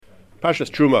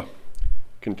Parshas Truma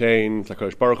contains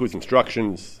HaKadosh Baruch Hu's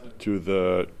instructions to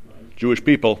the Jewish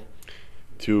people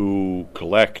to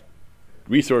collect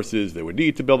resources they would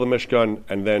need to build the Mishkan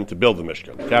and then to build the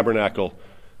Mishkan, the tabernacle,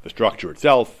 the structure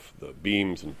itself, the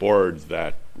beams and boards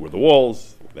that were the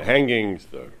walls, the hangings,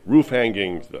 the roof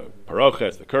hangings, the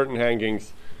paroches, the curtain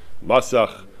hangings,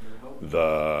 masach,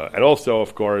 and also,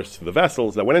 of course, the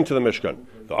vessels that went into the Mishkan,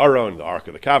 the Aron, the Ark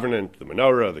of the Covenant, the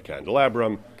menorah, the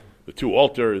candelabrum, the two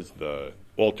altars, the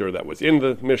altar that was in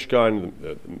the Mishkan,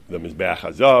 the Mizbeach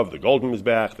Hazav, the golden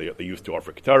Mizbeach, they used to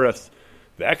offer Ketaras,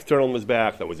 the external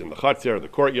Mizbeach that was in the Chatzir, the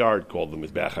courtyard, called the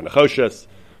Mizbeach HaNechoshes,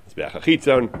 Mizbeach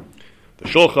HaChitzon, the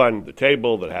Shulchan, the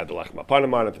table that had the Lechem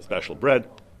HaPanim on it, the special bread.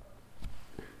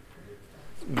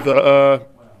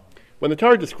 When the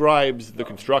Torah describes the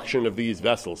construction of these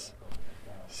vessels,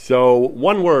 so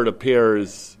one word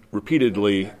appears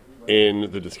repeatedly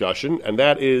in the discussion, and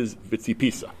that is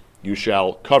vitzipisa. You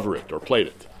shall cover it or plate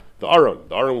it. The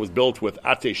Aron was built with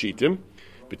ate shitim.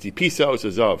 Vitzipisa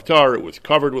osazav tar. It was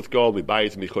covered with gold.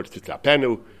 Mibayis michutz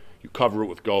titzapenu. You cover it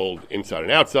with gold inside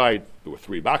and outside. There were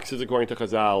 3 boxes according to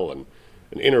Chazal, and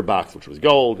an inner box which was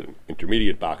gold, an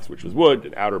intermediate box which was wood,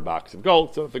 an outer box of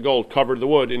gold. So the gold covered the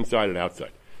wood inside and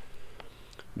outside.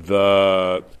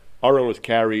 The Aron was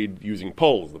carried using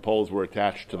poles. The poles were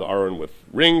attached to the Aron with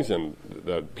rings, and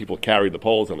the people carried the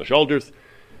poles on the shoulders.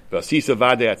 The sisa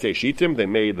vade atze shitim. They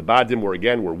made the badim were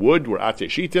wood, were atze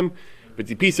shitim. But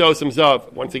the pisa osam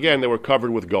zav. Once again, they were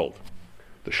covered with gold.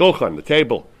 The shulchan, the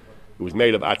table, it was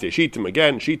made of atze shitim.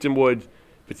 Again, shitim wood.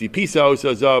 But the pisa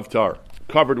osa zav tar,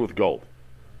 covered with gold.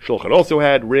 Shulchan also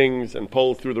had rings and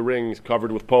poles through the rings,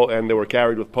 covered with pole, and they were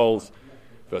carried with poles.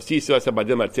 Again, the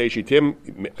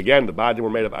badim were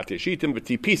made of atze shitim. But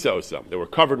the pisa osam, they were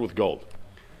covered with gold.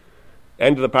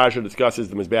 End of the parasha discusses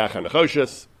the Mizbeach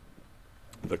HaNechoshes,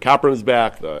 the copper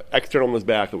Mizbeach, the external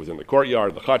Mizbeach that was in the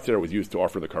courtyard, the chatzir was used to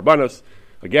offer the karbanos.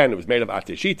 Again, it was made of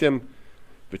atze shitim.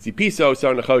 V'tzipiso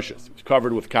so nechoshes. It was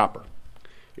covered with copper.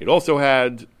 It also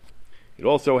had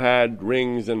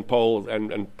rings and poles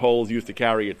and poles used to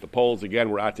carry it. The poles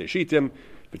again were atze shitim.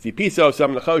 V'tzipiso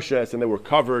some nechoshes, and they were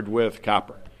covered with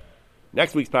copper.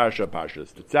 Next week's parasha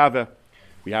is Tetzaveh.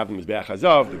 We have the Mizbeach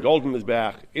Hazav, the golden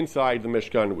Mizbeach inside the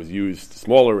Mishkan. It was used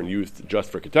smaller and used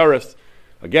just for Ketaras.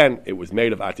 Again, it was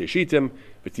made of atze shitim,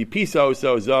 but tipiso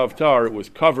so zav tar, it was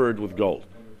covered with gold.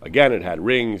 Again, it had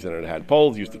rings and it had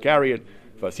poles used to carry it.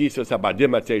 Vasisos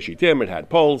habadim atze shitim, it had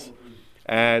poles,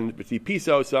 and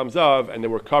tipiso sam zav, and they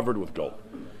were covered with gold.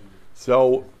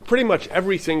 So pretty much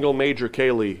every single major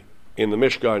keli in the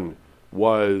Mishkan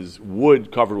was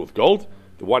wood covered with gold.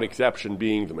 The one exception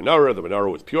being the menorah. The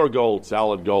menorah was pure gold,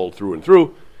 solid gold through and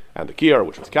through, and the kiyar,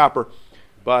 which was copper.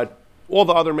 But all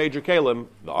the other major kelim,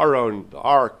 the Aron, the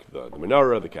Ark, the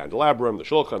menorah, the candelabrum, the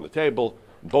shulchan, the table,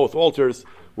 both altars,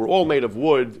 were all made of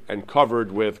wood and covered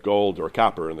with gold or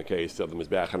copper in the case of the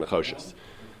Mizbeach HaNechoshes.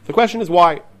 The question is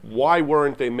why? Why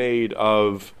weren't they made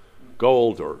of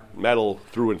gold or metal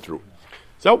through and through?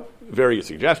 So, various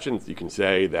suggestions. You can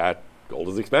say that gold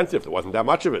is expensive. There wasn't that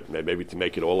much of it. Maybe to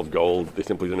make it all of gold, they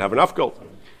simply didn't have enough gold.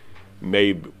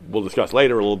 Maybe we'll discuss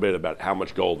later a little bit about how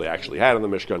much gold they actually had in the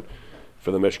Mishkan.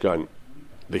 For the Mishkan,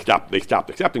 They stopped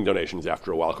accepting donations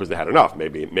after a while because they had enough.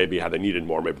 Maybe had they needed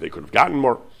more, maybe they could have gotten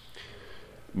more.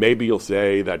 Maybe you'll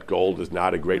say that gold is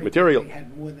not a great material. They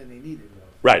had more than they needed.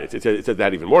 Right, it says they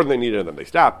had even more than they needed, and then they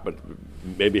stopped. But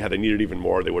maybe had they needed even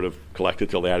more, they would have collected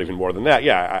till they had even more than that.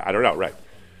 Yeah, I don't know, right.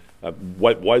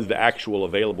 What was the actual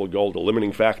available gold a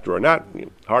limiting factor or not?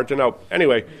 Hard to know.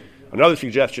 Anyway, another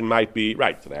suggestion might be,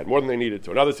 right, so they had more than they needed.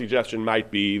 So another suggestion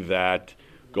might be that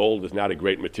gold is not a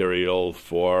great material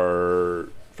for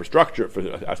structure,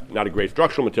 not a great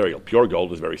structural material. Pure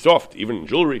gold is very soft. Even in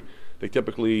jewelry, they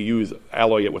typically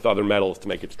alloy it with other metals to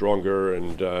make it stronger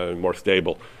and more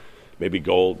stable. Maybe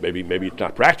gold, maybe it's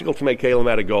not practical to make kalim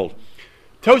out of gold.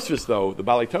 Tosfos, though, the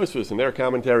Balei Tosfos, in their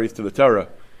commentaries to the Torah,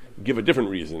 give a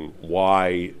different reason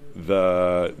why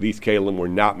these kalim were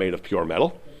not made of pure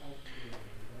metal.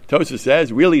 Tosfos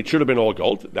says, really, it should have been all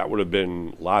gold. That would have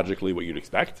been logically what you'd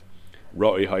expect.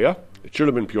 Ro'ei haya, it should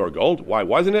have been pure gold. Why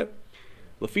wasn't it?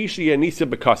 Lafishia nisa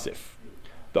bekasif.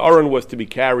 The Aron was to be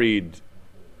carried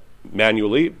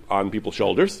manually on people's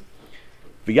shoulders.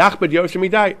 V'yachbed yosher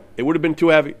midai. It would have been too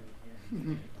heavy.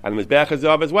 And the Mizbeach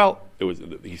Hazav as well.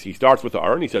 He starts with the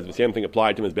Aron. He says the same thing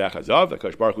applied to Mizbeach Hazav. The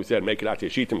HaKadosh Baruch Hu said, make it atze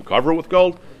shitim, cover it with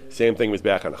gold. Same thing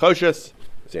Mizbeach HaNechoshes.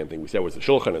 The same thing we said was the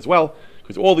Shulchan as well.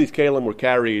 Because all these kalim were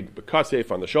carried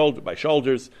bekasif on the shoulder by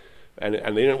shoulders, and they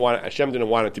didn't want Hashem didn't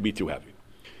want it to be too heavy.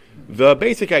 The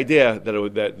basic idea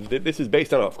that this is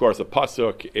based on, of course, a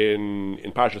pasuk in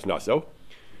Parshas Naso,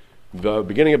 The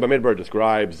beginning of Bamidbar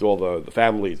describes all the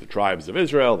families, the tribes of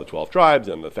Israel, the 12 tribes,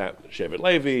 and the Shevet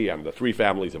Levi, and the 3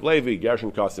 families of Levi,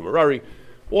 Gershon, Kohath, and Merari.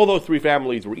 All those 3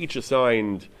 families were each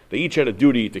assigned, they each had a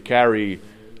duty to carry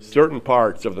certain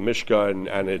parts of the Mishkan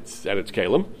and its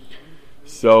Kalim.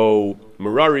 So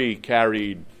Merari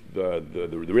carried the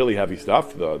really heavy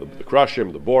stuff, the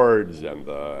krushim, the boards, and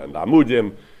the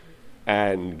amudim,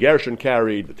 and Gershon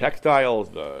carried the textiles,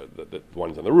 the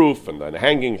ones on the roof, and the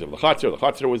hangings of the chatzar. The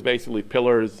chatzar was basically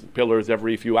pillars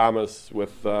every few amos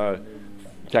with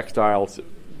textiles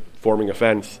forming a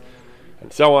fence,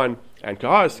 and so on. And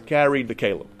Kohath carried the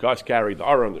kalim. Kohath carried the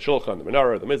aron, the shulchan, the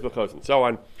menorah, the mizbachos, and so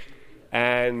on.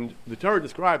 And the Torah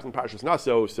describes in Parshas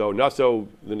Naso, so Naso,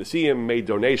 the Nesiim made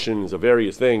donations of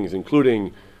various things,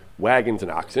 including wagons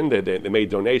and oxen. They made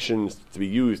donations to be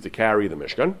used to carry the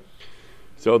Mishkan.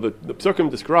 So the Psukim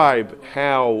describe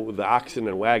how the oxen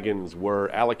and wagons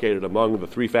were allocated among the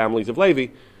 3 families of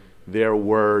Levi. There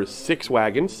were 6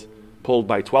 wagons pulled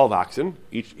by 12 oxen.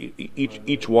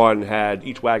 Each wagon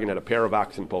had a pair of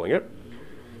oxen pulling it.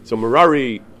 So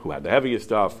Merari, who had the heaviest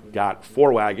stuff, got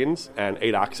 4 wagons and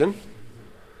 8 oxen.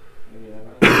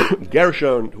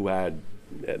 Gershon, who had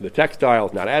the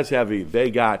textiles not as heavy,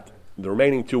 they got the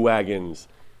remaining 2 wagons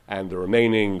and the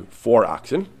remaining 4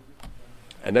 oxen.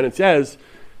 And then it says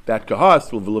that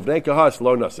Kohath, v'livnei Kohath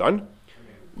lo nasan,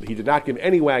 he did not give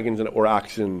any wagons or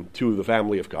oxen to the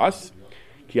family of Kohath.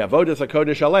 Ki avodas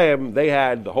hakodesh aleim, they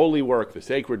had the holy work, the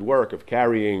sacred work of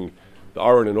carrying the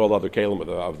Aron and all the other kalim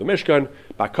of the Mishkan.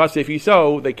 Bakasef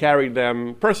yiso, they carried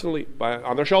them personally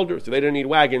on their shoulders. So they didn't need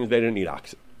wagons, they didn't need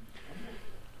oxen.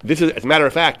 This is, as a matter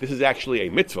of fact, this is actually a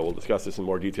mitzvah. We'll discuss this in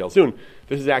more detail soon.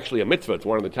 This is actually a mitzvah. It's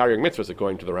one of the Taryag mitzvahs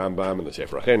according to the Rambam and the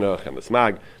Sefer HaChinuch and the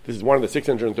Smag. This is one of the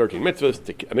 613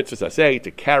 mitzvahs, a mitzvah saseh,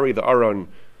 to carry the Aron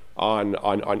on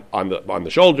the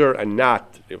shoulder and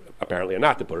not to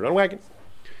put it on wagons.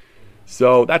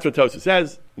 So that's what Tosafos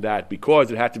says, that because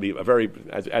it had to be a very,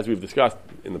 as we've discussed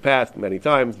in the past many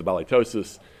times, the Balei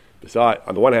Tosafos,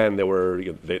 on the one hand, they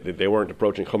weren't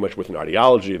approaching Chumash with an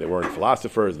ideology. They weren't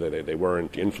philosophers. They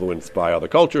weren't influenced by other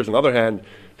cultures. On the other hand,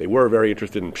 they were very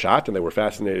interested in Pshat, and they were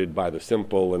fascinated by the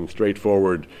simple and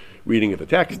straightforward reading of the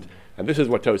text. And this is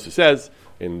what Tosafos says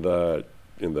in the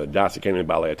Das HaKenim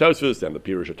Balei Tosafos and the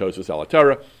Pirush Tosafos Al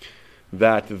Torah,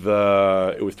 that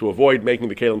it was to avoid making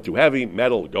the kalim too heavy.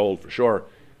 Metal, gold for sure,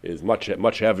 is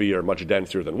much heavier, much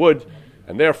denser than wood,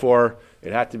 and therefore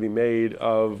it had to be made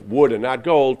of wood and not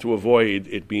gold to avoid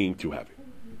it being too heavy.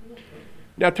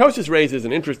 Now, Tosafos raises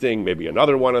an interesting, maybe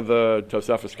another one of the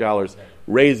Tosafos scholars,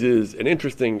 raises an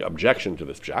interesting objection to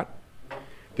this pshat.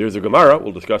 There's a Gemara,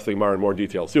 we'll discuss the Gemara in more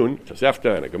detail soon,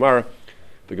 Tosefta and a Gemara.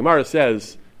 The Gemara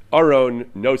says, Aron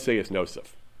noseis nosef,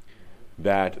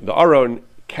 that the Aron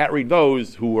carried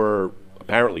those who were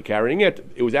apparently carrying it.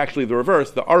 It was actually the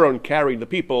reverse. The Aron carried the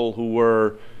people who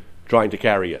were trying to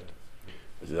carry it.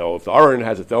 So if the Aron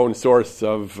has its own source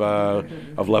of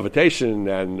levitation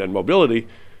and mobility,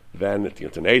 then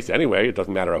it's an ace anyway. It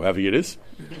doesn't matter how heavy it is.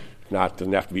 It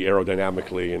doesn't have to be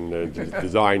aerodynamically and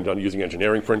designed on using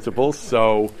engineering principles.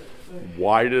 So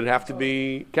why did it have to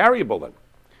be carryable then?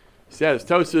 Says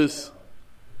Tosafos,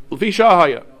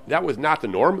 L'fi that was not the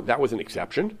norm. That was an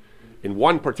exception. In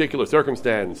one particular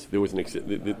circumstance,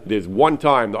 there's one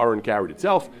time the Aron carried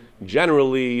itself.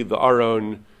 Generally, the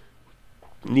Aron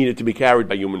needed to be carried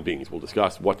by human beings. We'll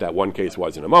discuss what that one case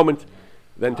was in a moment.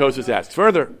 Then Tosafos asks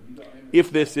further,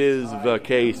 if this is the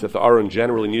case that the Aron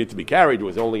generally needed to be carried, it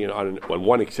was only on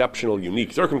one exceptional,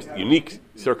 unique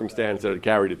circumstance that it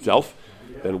carried itself,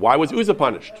 then why was Uzzah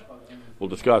punished? We'll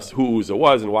discuss who Uzzah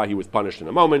was and why he was punished in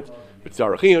a moment. But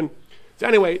Sarachiyun. So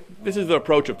anyway, this is the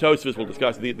approach of Tosafos. We'll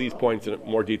discuss these points in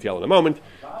more detail in a moment.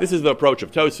 This is the approach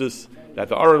of Tosafos, that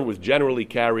the Aron was generally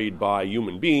carried by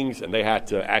human beings, and they had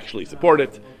to actually support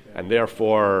it, and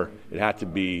therefore it had to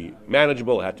be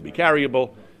manageable, it had to be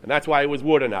carryable, and that's why it was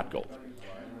wood and not gold.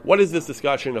 What is this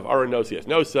discussion of Aron noseis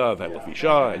nosef and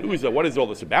Lefisha and Uzzah? What is all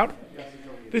this about?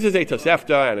 This is a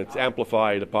Tosefta, and it's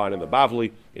amplified upon in the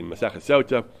Bavli, in Masechet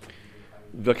Sota.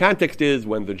 The context is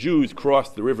when the Jews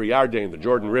crossed the river Yarden, the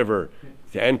Jordan River,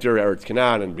 to enter Eretz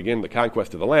Canaan and begin the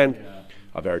conquest of the land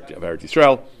of Eretz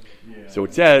Yisrael. So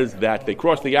it says that they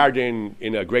crossed the Yarden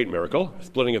in a great miracle,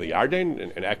 splitting of the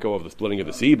Yarden, an echo of the splitting of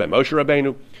the sea by Moshe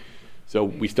Rabbeinu. So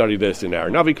we studied this in our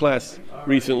Navi class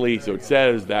recently. So it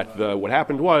says that what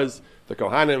happened was the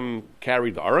Kohanim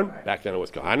carried the Aron. Back then it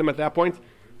was Kohanim at that point.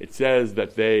 It says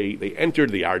that they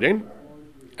entered the Yarden,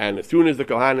 and as soon as the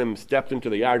Kohanim stepped into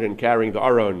the Yarden carrying the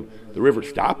Aron, the river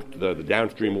stopped. The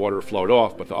downstream water flowed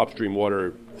off, but the upstream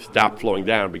water stopped flowing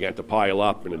down, began to pile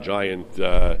up in a giant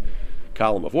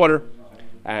column of water.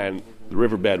 And the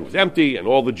riverbed was empty, and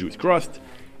all the Jews crossed.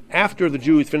 After the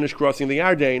Jews finished crossing the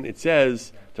Yarden, it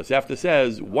says, Tosefta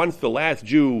says, once the last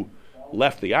Jew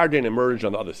left the Yarden and emerged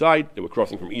on the other side, they were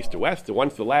crossing from east to west. So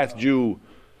once the last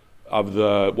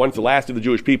of the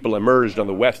Jewish people emerged on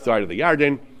the west side of the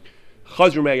Yarden,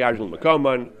 Chazru Mei Yarden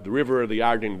L'Makoman, the river of the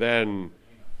Yarden then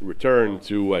returned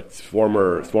to its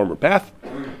former path.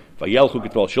 Vayelchu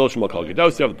Gitval Shilshim Kol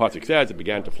Gedosav, the pasuk says it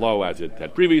began to flow as it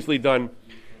had previously done.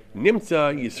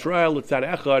 Nimtza Yisrael L'Tzad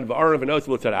Echad V'Aaron V'Nosef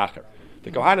L'Tzad Acher. The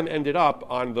Kohanim ended up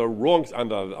on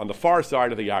the far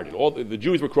side of the Yarden. All the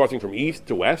Jews were crossing from east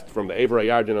to west, from the Eivra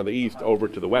Yarden on the east over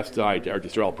to the west side to Eretz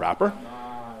Yisrael proper.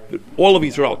 All of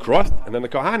Israel crossed, and then the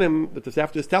Kohanim, the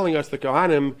Tosefta is telling us, the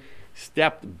Kohanim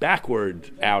stepped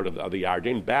backward out of the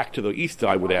Yarden, back to the east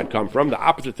side where they had come from, the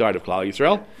opposite side of Klal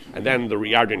Yisrael, and then the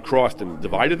Yarden crossed and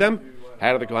divided them.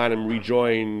 How did the Kohanim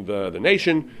rejoin the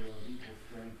nation?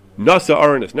 Nasa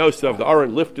Aaron is Nosav, the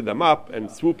Aaron lifted them up and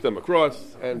swooped them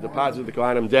across and deposited the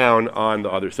Kohanim down on the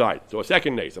other side. So a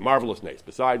second nace, a marvelous nace,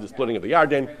 besides the splitting of the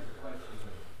Yarden.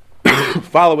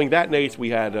 Following that nace, we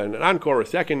had an encore, a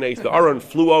second nace. The Aaron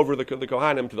flew over the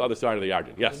Kohanim to the other side of the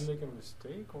Yarden. Yes? Did they make a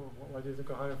mistake, or why did the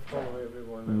Kohanim follow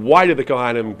everyone? Why did the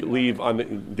Kohanim leave on the...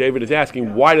 David is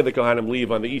asking, why did the Kohanim leave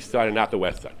on the east side and not the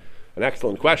west side? An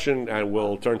excellent question, and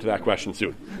we'll turn to that question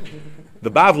soon. The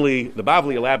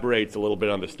Bavli elaborates a little bit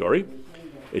on the story.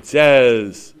 It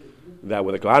says that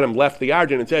when the Kohanim left the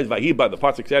Yarden, it says, Vahiba, the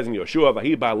pasuk says in Yoshua,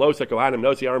 Vahiba losa Kohanim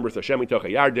nosi Aaron b'ris Hashem mitoch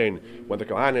Yarden. When the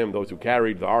Kohanim, those who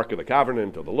carried the Ark of the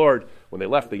Covenant of the Lord, when they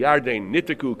left the Yarden,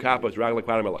 nitaku kapas ragla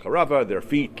Kohanim el Acharava, their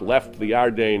feet left the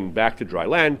Yarden back to dry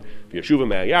land. Yeshuva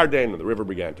mei Yarden, and the river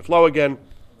began to flow again.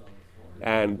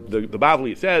 And the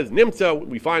Bavli says, Nimtza,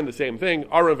 we find the same thing.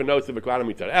 Aaron v'Nosef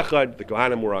v'Kohanim mitzad echad. The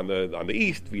Kohanim were on the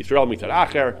east. Yisrael mitzad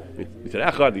acher.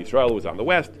 Mitzad echad. The Yisrael was on the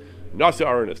west. Nasa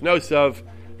Aaron is Nosav.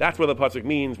 That's what the pasuk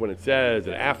means when it says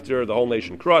that after the whole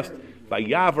nation crossed,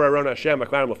 Vayavar Aaron Hashem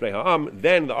v'Kohanim l'fnei ha'am.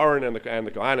 Then the Aaron and the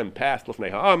Kohanim passed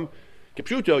l'fnei ha'am.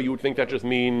 Kipshuto, you would think that just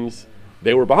means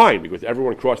they were behind because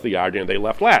everyone crossed the Yarden and they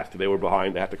left last. They were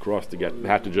behind. They had to cross they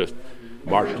had to just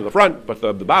march to the front, but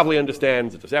the Bavli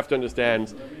understands, the Tosefta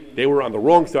understands, they were on the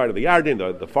wrong side of the Yarden,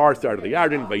 the far side of the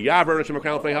Yarden.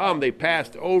 They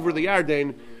passed over the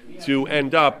Yarden to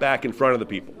end up back in front of the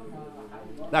people.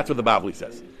 That's what the Bavli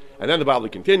says. And then the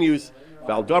Bavli continues,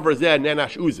 Valdover zeh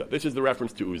nenash Uzzah. This is the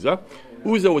reference to Uzzah.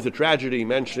 Uzzah was a tragedy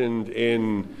mentioned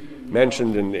in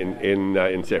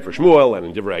Sefer Shmuel and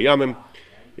in Divrei Hayamim.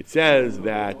 It says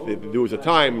that there was a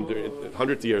time,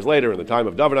 hundreds of years later, in the time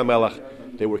of David HaMelech,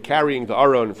 they were carrying the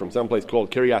Aron from some place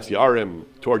called Kiryas Yarim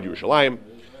toward Yerushalayim,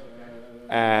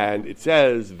 and it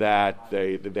says that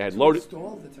they had loaded.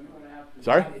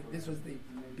 Sorry. This was the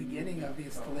beginning of the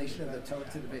installation of the Torah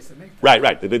to the Beis Hamikdash. Right.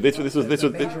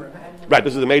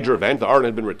 This was a major event. The Aron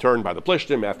had been returned by the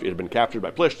Plishtim after it had been captured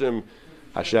by Plishtim.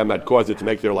 Hashem had caused it to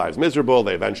make their lives miserable.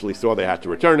 They eventually saw they had to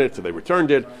return it, so they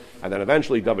returned it. And then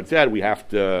eventually David said, we have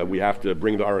to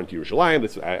bring the Aron to Yerushalayim.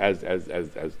 This,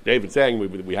 as David's saying,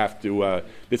 we have to.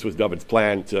 This was David's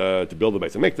plan to build the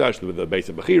Beis Hamikdash, the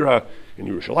Beis Bechira in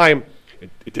Yerushalayim.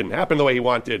 It didn't happen the way he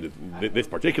wanted. This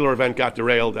particular event got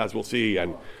derailed, as we'll see,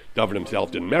 and David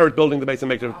himself didn't merit building the Beis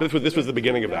Hamikdash. This was the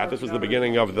beginning of that. This was the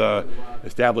beginning of the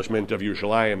establishment of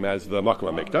Yerushalayim as the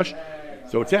Makom HaMikdash.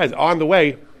 So it says on the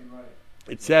way.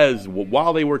 It says,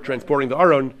 while they were transporting the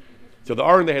Aron, so the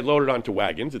Aron they had loaded onto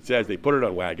wagons. It says they put it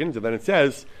on wagons, and then it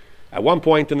says, at one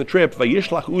point in the trip,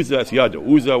 Vayishlach Uzzah es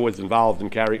yado. Uzzah was involved in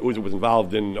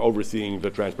overseeing the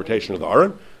transportation of the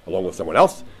Aron, along with someone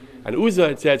else. And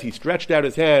Uzzah, it says, he stretched out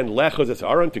his hand, lechos es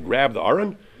Aron, to grab the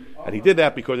Aron, and he did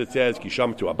that because it says,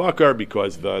 Kisham to Abakar,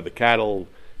 because the cattle,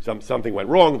 something went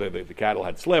wrong, the cattle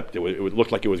had slipped, it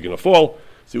looked like it was going to fall.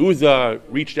 So Uzzah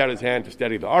reached out his hand to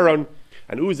steady the Aron,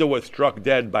 and Uzzah was struck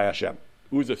dead by Hashem.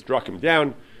 Uzzah struck him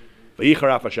down.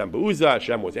 Vayicharaf Hashem b'Uzzah.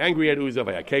 Hashem was angry at Uzzah.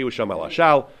 Vayakeu Sham al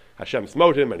Hashal. Hashem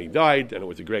smote him, and he died, and it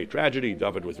was a great tragedy.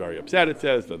 David was very upset, it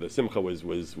says. The simcha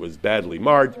was badly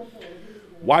marred.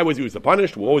 Why was Uzzah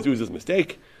punished? What was Uzzah's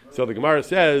mistake? So the Gemara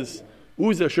says,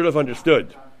 Uzzah should have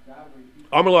understood.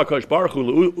 Amar LaKadosh Baruch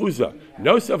Hu Uzzah,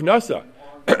 Nosav Nasa.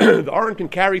 The Aron can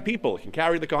carry people. It can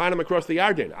carry the Kohanim across the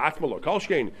Yarden. Atma lo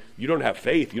Kolshkein. You don't have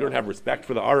faith. You don't have respect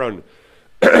for the Aron.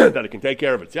 That it can take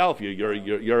care of itself.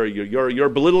 You're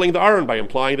belittling the Aron by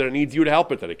implying that it needs you to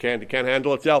help it, that it can't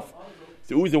handle itself.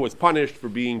 So Uzzah was punished for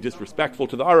being disrespectful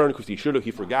to the Aron because he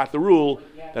forgot the rule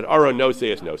that Aron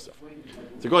noseh es nosef.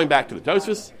 So going back to the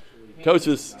Tosfos,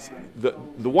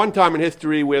 the one time in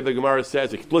history where the Gemara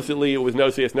says explicitly it was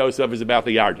noseh es nosef is about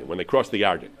the Yarden, when they crossed the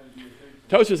Yarden.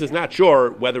 Tosfos is not sure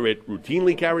whether it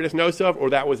routinely carried as nosef or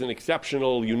that was an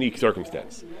exceptional, unique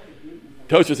circumstance.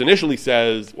 Tosfos initially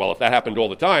says, well, if that happened all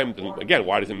the time, then again,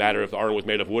 why does it matter if the Aron was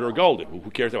made of wood or gold? Who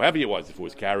cares how heavy it was if it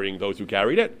was carrying those who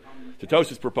carried it? So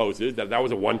Tosfos proposes that that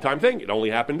was a one-time thing. It only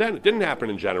happened then. It didn't happen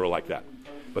in general like that.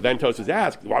 But then Tosfos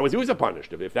asks, why was Uzzah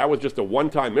punished? If that was just a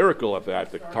one-time miracle at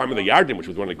the time of the Yarden, which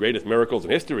was one of the greatest miracles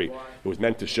in history, it was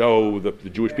meant to show the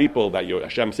Jewish people that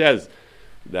Hashem says,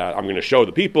 that I'm going to show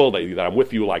the people that I'm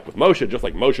with you, like with Moshe, just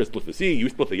like Moshe split the sea, you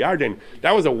split the Yarden.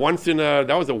 That was a once in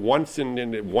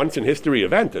history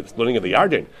event, the splitting of the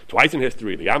Yarden. Twice in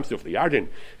history, the Yam Suf, the Yarden.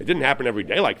 It didn't happen every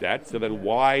day like that. So then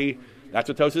why? That's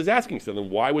what Tosfos is asking. So then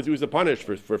why was Uzzah punished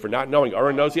for not knowing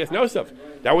Aron Nosias Nosaf?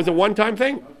 That was a one-time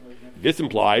thing. This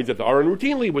implies that the Aron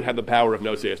routinely would have the power of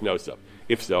Nosias Nosaf.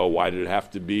 If so, why did it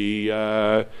have to be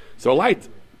so light?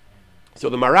 So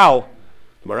the Maral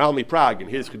Miprag, in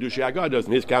his Chedushei Agadas,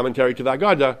 in his commentary to the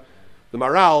Agada, the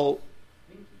Maral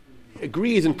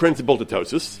agrees in principle to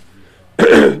Tosfos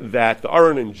that the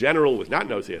Aron in general was not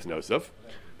Nosias Nosaf.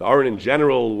 The Aron in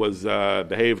general was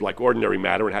behaved like ordinary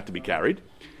matter and had to be carried.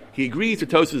 He agrees to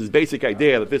Tosfos' basic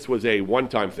idea that this was a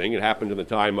one-time thing. It happened in the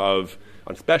time on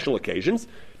special occasions.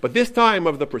 But this time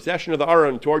of the procession of the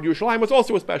Aron toward Yerushalayim was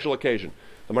also a special occasion.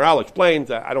 The Maral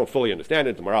explains, I don't fully understand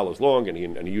it, the Maral is long, and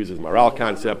he uses Maral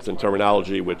concepts and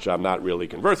terminology which I'm not really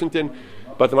conversant in,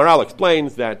 but the Maral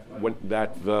explains that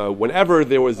whenever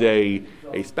there was a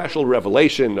special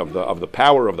revelation of the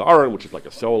power of the Aron, which is like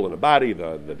a soul and a body,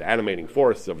 the animating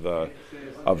force that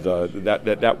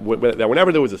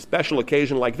whenever there was a special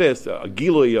occasion like this, a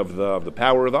gilui of the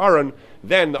power of the Aron,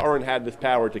 then the Aron had this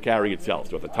power to carry itself.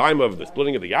 So at the time of the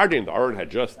splitting of the Yarden, the Aron had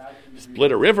just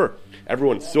split a river.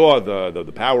 Everyone saw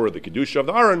the power of the Kedusha of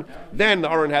the Aron. Then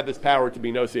the Aron had this power to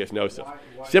be Nosias Nosaf.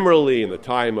 Similarly, in the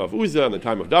time of Uzzah, in the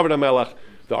time of David HaMelech,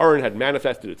 the Aron had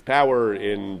manifested its power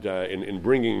in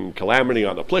bringing calamity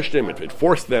on the Plishtim. It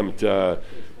forced them to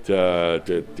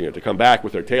come back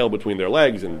with their tail between their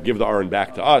legs and give the Aron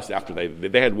back to us after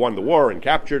they had won the war and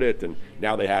captured it, and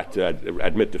now they had to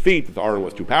admit defeat, that the Aron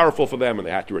was too powerful for them and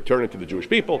they had to return it to the Jewish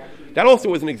people. That also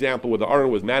was an example where the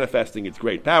Aron was manifesting its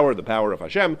great power, the power of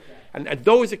Hashem, and at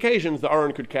those occasions the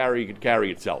Aron could carry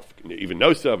itself, even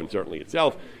Nosav and certainly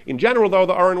itself. In general, though,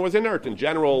 the Aron was inert. In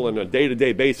general, on a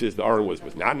day-to-day basis, the Aron was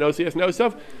not Nosias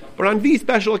Nosav, but on these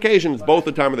special occasions, both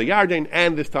the time of the Yarden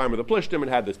and this time of the Plishtim, it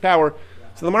had this power.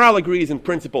 So the Maral agrees in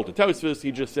principle to Tosfos.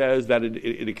 He just says that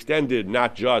it extended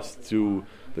not just to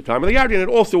the time of the Yarden, it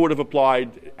also would have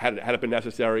applied, had it been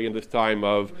necessary, in this time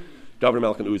of David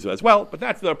HaMelech and Uzzah as well. But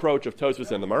that's the approach of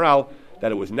Tosfos and the Maral,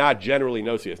 that it was not generally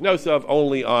Nosias Nosav,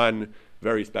 only on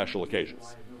very special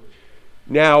occasions.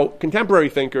 Now, contemporary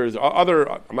thinkers, I'm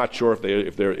not sure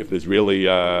if there's really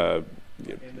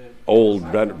old,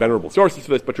 venerable sources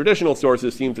for this, but traditional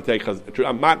sources seem to take,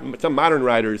 some modern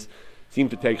writers seem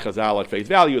to take Chazal at face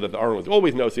value, that the Aron was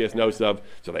always Nosias Nosav.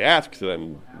 So they ask,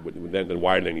 then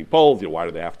why do they need poles? Why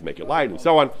do they have to make it light, and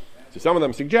so on? So some of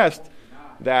them suggest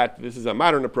that this is a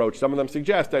modern approach. Some of them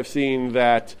suggest, I've seen,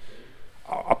 that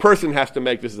a person has to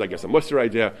make, this is I guess a Musar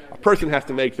idea, a person has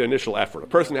to make the initial effort. A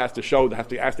person has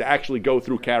to actually go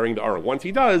through carrying the Aron. Once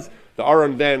he does, the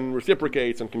Aron then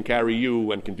reciprocates and can carry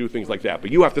you and can do things like that.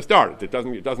 But you have to start it.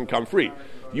 It doesn't come free.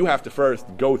 You have to first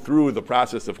go through the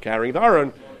process of carrying the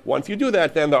Aron. Once you do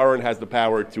that, then the Aron has the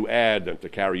power to add and to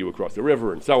carry you across the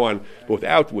river and so on.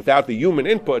 But without the human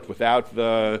input, without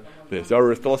the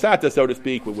Zoris Philisata, so to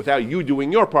speak, but without you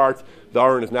doing your part, the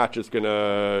Aron is not just going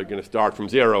to start from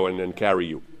zero and then carry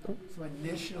you. So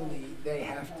initially, they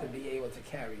have to be able to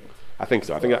carry it. I think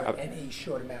so. Any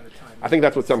short amount of time. I think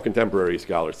that's what some contemporary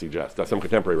scholars suggest. Some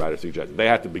contemporary writers suggest. They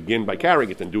had to begin by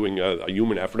carrying it and doing a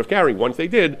human effort of carrying. Once they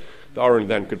did, the Aron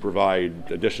then could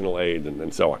provide additional aid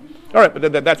and so on. All right,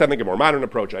 but that's, I think, a more modern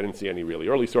approach. I didn't see any really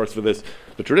early source for this.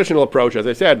 The traditional approach, as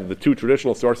I said, the two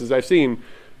traditional sources I've seen,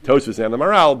 Tosfos and the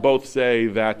Maral, both say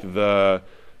that the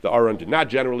Aron did not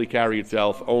generally carry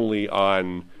itself, only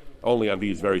on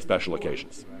these very special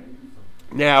occasions.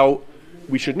 Now,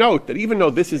 we should note that even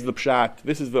though this is the pshat,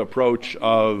 this is the approach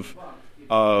of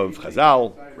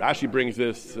Chazal, Rashi brings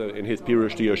this in his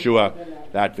Pirush to Yeshua,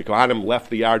 that the Kohanim left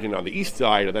the Yarden on the east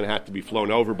side and then had to be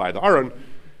flown over by the Aron.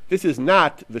 This is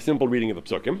not the simple reading of the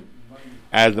Psukim.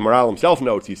 As the Maral himself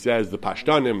notes, he says the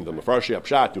Pashtanim, the Mefarshei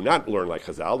Pshat, do not learn like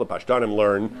Chazal. The Pashtanim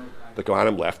learn the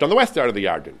Kohanim left on the west side of the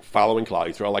Yarden, following Klal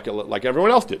Yisrael like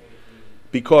everyone else did.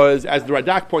 Because, as the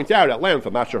Radak points out at length,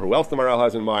 I'm not sure who else the Maral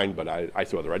has in mind, but I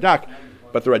saw the Radak.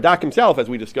 But the Radak himself, as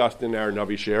we discussed in our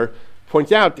Navi Shir,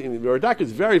 points out, the Radak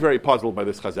is very, very puzzled by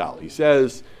this Chazal. He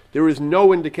says there is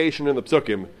no indication in the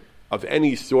Psukim of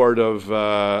any sort of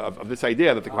this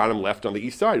idea that the Kohanim left on the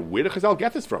east side. Where did Chazal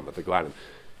get this from, that the Kohanim?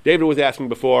 David was asking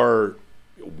before,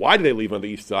 why did they leave on the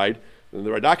east side? And the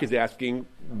Radak is asking,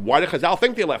 why do Chazal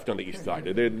think they left on the east side?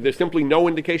 There's simply no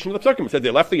indication of the psukim. It says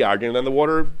they left the Yarden and then the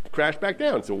water crashed back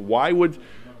down. So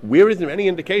where is there any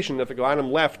indication that the Kohanim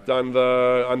left on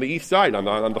the east side,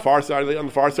 on the far side of the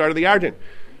Yarden?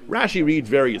 Rashi reads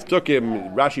various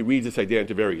psukim. Rashi reads this idea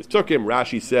into various psukim.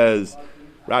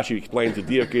 Rashi explains the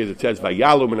diuk is, it says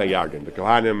Vayalu min Yarden. The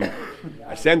Kohanim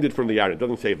ascended from the Yarden. It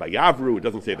doesn't say Vayavru. It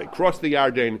doesn't say they crossed the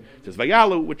Yarden. It says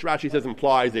Vayalu, which Rashi says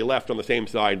implies they left on the same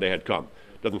side they had come.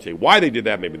 It doesn't say why they did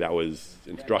that. Maybe that was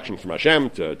instructions from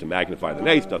Hashem to magnify the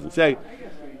nace. Doesn't say,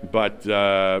 but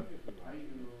they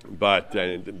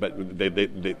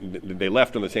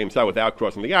left on the same side without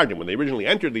crossing the Yarden. When they originally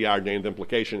entered the Yarden, the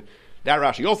implication. That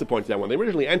Rashi also points out when they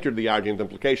originally entered the Yarden, the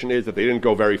implication is that they didn't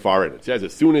go very far in. It says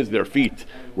as soon as their feet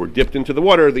were dipped into the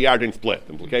water, the Yarden split.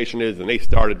 The implication is, and they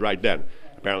started right then.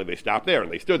 Apparently they stopped there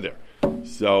and they stood there.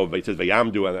 So it says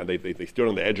Vayamdu, and they stood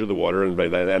on the edge of the water, and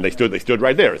they stood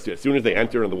right there. As soon as they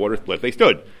entered and the water split, they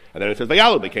stood. And then it says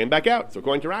Vayalu, they came back out. So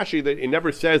according to Rashi, it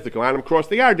never says the Kohanim crossed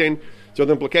the Yarden. So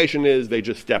the implication is they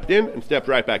just stepped in and stepped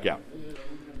right back out.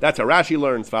 That's how Rashi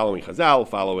learns, following Chazal,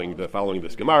 following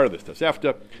this Gemara, this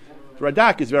Tosefta.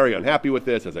 Radak is very unhappy with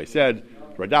this, as I said.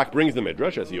 Radak brings the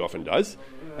midrash, as he often does,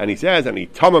 and he says, "Ani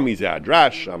tama mizeh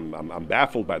drash." I'm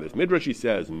baffled by this midrash. He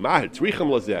says, "Ma tzrichem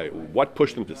lazeh." What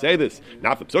pushed them to say this?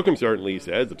 Not the psukim, certainly. He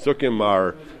says the psukim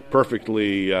are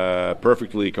perfectly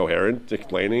coherent,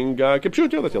 explaining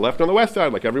kipshuto that they left on the west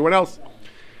side, like everyone else.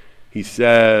 He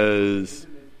says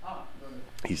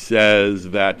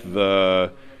that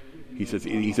He says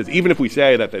even if we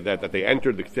say that they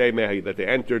entered the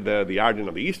Yarden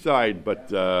on the east side, but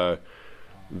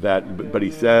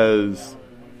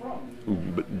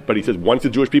he says once the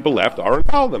Jewish people left, Aaron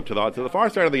followed them to the far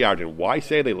side of the Yarden. Why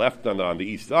say they left on the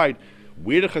east side?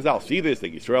 Where did Chazal see this?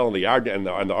 That Yisrael and the Yarden and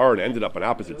the Aaron ended up on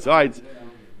opposite sides,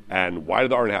 and why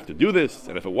did the Aaron have to do this?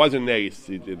 And if it wasn't Nace,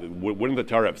 wouldn't the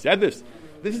Torah have said this?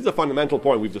 This is a fundamental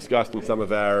point we've discussed in some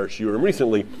of our shiurim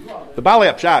recently. The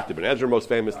Balei Pshat, Ibn Ezra most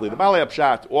famously, the Balei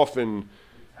Pshat often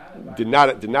did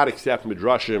not accept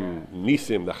midrashim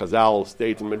nisim. The Chazal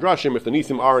states in midrashim if the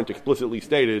nisim aren't explicitly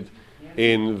stated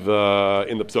in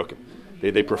the psukim.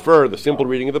 They prefer the simple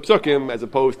reading of the psukim as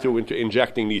opposed to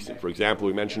injecting nisim. For example,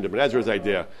 we mentioned Ibn Ezra's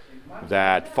idea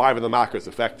that 5 of the makas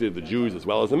affected the Jews as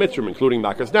well as the Mitzrim, including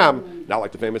makas dam, not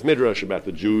like the famous midrash about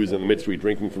the Jews and the Mitzri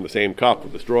drinking from the same cup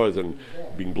with the straws and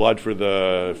being blood for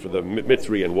the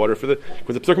Mitzri and water for the...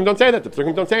 Because the Psukim don't say that. The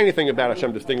Psukim don't say anything about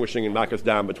Hashem distinguishing in makas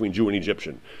dam between Jew and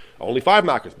Egyptian. Only 5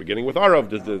 makas, beginning with Arov,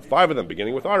 does the 5 of them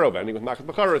beginning with Arov, ending with makas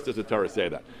Becharos, does the Torah say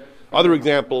that. Other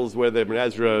examples where the Ibn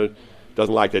Ezra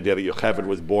doesn't like the idea that Yocheved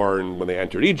was born when they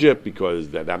entered Egypt because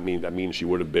that means she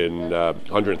would have been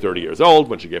 130 years old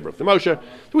when she gave birth to Moshe. So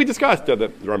we discussed that the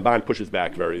Ramban pushes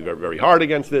back very, very, very hard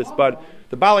against this, but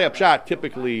the Balei Pshat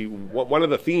typically, one of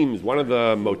the themes, one of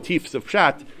the motifs of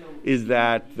Pshat is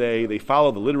that they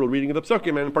follow the literal reading of the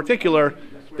Psukim, and in particular,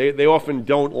 they often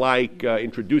don't like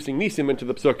introducing Nisim into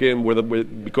the Psukim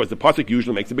because the Pasuk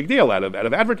usually makes a big deal out of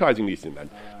advertising Nisim, and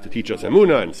to teach us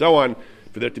Emunah and so on.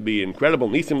 For there to be incredible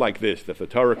nisim like this that the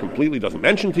Torah completely doesn't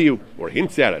mention to you or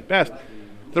hints at best,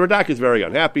 the Radak is very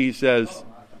unhappy. He says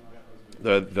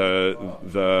the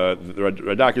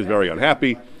Radak is very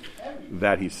unhappy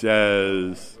that he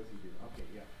says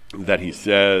where did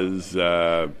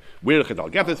Chazal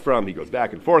get this from? He goes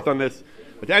back and forth on this.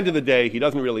 But at the end of the day, he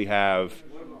doesn't really have.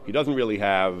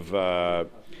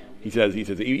 He says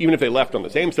even if they left on the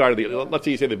same side of the, let's say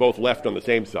you say they both left on the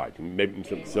same side, maybe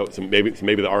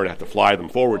the Aaron had to fly them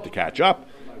forward to catch up.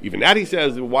 Even that he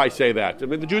says, why say that? I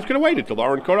mean, the Jews could have waited till the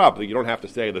Aaron caught up. You don't have to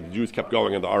say that the Jews kept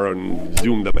going and the Aaron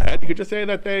zoomed them ahead. You could just say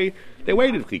that they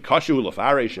waited. They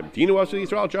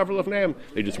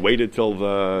just waited till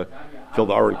the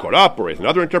Aaron caught up, or is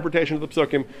another interpretation of the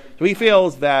Psukim. So he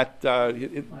feels that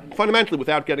fundamentally,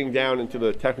 without getting down into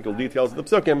the technical details of the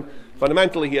Psukim,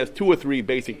 fundamentally he has 2 or 3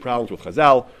 basic problems with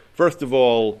Chazal. First of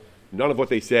all, none of what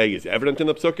they say is evident in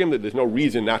the Psukim, that there's no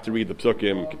reason not to read the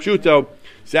Psukim kipshuto.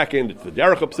 Second, it's the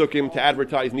derech of Psukim to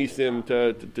advertise Nisim,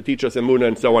 to teach us Emunah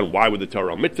and so on. Why would the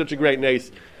Torah omit such a great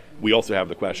nace? We also have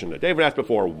the question that David asked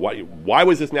before, why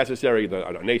was this necessary,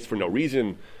 a nace for no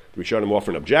reason? The Rishonim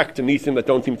often object to Nisim that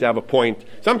don't seem to have a point.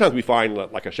 Sometimes we find,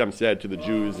 like Hashem said to the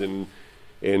Jews in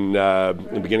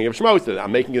the beginning of Shmos, that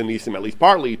I'm making the Nisim at least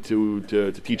partly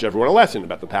to teach everyone a lesson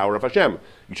about the power of Hashem.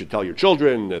 You should tell your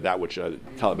children that which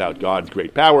tell about God's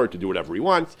great power to do whatever He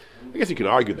wants. I guess you can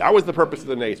argue that was the purpose of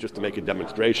the nace, just to make a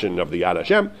demonstration of the Yad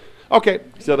Hashem. Okay,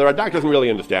 so the Radak doesn't really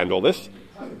understand all this,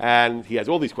 and he has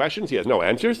all these questions. He has no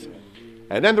answers.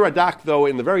 And then the Radak, though,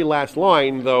 in the very last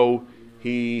line, though,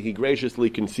 he graciously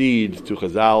concedes to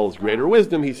Chazal's greater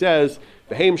wisdom. He says,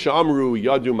 "V'heim sha'amru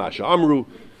yadu ma sha'amru."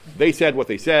 They said what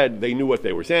they said. They knew what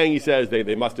they were saying. He says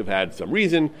they must have had some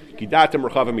reason. Kidatem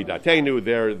rechava midatenu.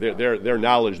 Their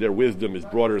knowledge, their wisdom is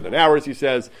broader than ours. He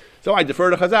says. So I defer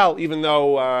to Chazal, even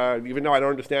though I don't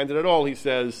understand it at all. He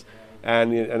says,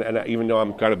 and even though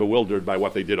I'm kind of bewildered by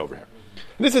what they did over here.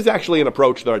 And this is actually an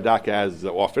approach the Radak has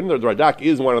often. The Radak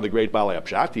is one of the great Balei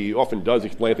Apshat. He often does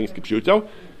explain things kipshuto,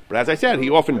 but as I said, he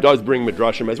often does bring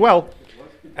midrashim as well,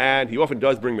 and he often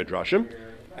does bring midrashim.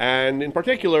 And in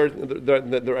particular, the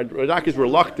Radak is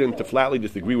reluctant to flatly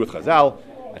disagree with Chazal.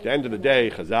 At the end of the day,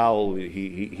 Chazal,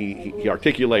 he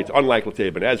articulates, unlike, let's say,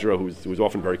 Ibn Ezra, who's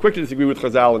often very quick to disagree with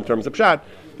Chazal in terms of Pshat.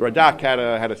 The Radak had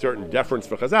a certain deference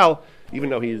for Chazal, even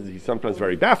though he's sometimes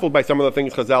very baffled by some of the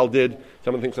things Chazal did,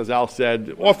 some of the things Chazal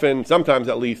said, often, sometimes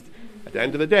at least. At the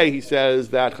end of the day, he says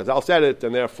that Chazal said it,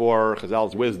 and therefore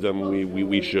Chazal's wisdom,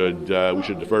 we should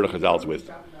defer to Chazal's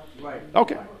wisdom.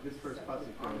 Okay.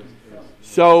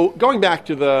 So going back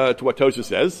to what Tosha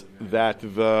says, that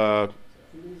the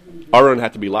Aron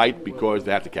had to be light because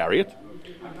they had to carry it.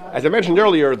 As I mentioned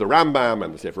earlier, the Rambam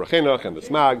and the Sefer Chinuch and the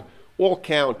Smag all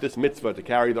count this mitzvah to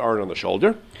carry the Aron on the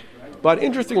shoulder. But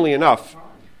interestingly enough,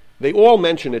 they all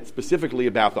mention it specifically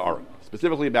about the Aron,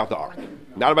 specifically about the Ark,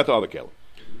 not about the other kelim.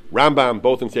 Rambam,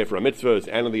 both in Sefer HaMitzvahs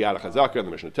and in the Yad HaChazaka, the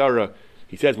Mishnah Torah,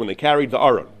 he says when they carried the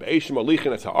Aron, Be'eshim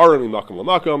olichin es ha'aron mimakom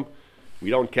lamakom, we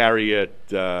don't carry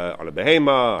it on a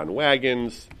behema, on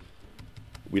wagons.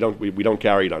 We don't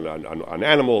carry it on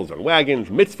animals, on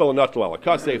wagons. Mitzvah l'natlu ala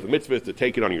kasef. The mitzvah is to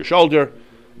take it on your shoulder.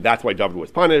 That's why David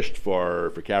was punished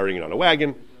for carrying it on a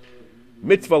wagon.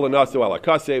 Mitzvah l'natlu ala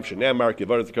kasef. Shenemar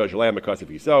kivaras kashalam kasef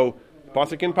yiso.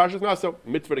 Pasuk in Parshas Naso.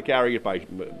 Mitzvah to carry it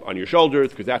on your shoulders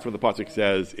because that's what the pasuk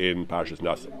says in Parshas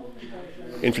Naso.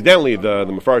 Incidentally, the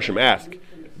Mefarshim ask.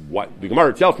 What the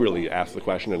Gemara itself really asked the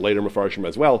question, and later Mefarshim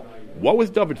as well. What was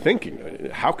David thinking?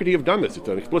 How could he have done this? It's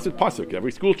an explicit pasuk.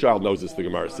 Every school child knows this. The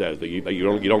Gemara says that you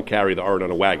don't carry the Aron on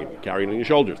a wagon. You carry it on your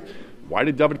shoulders. Why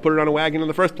did David put it on a wagon in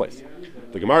the first place?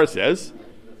 The Gemara says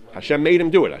Hashem made him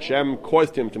do it. Hashem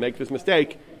caused him to make this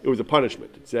mistake. It was a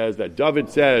punishment. It says that David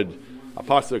said a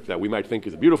pasuk that we might think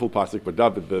is a beautiful pasuk, but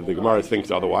David, the Gemara thinks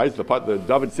otherwise.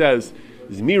 David says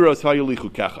Zmiros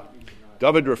hayulichu kecha.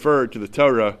 David referred to the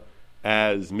Torah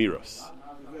as miros.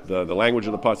 The language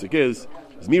of the pasuk is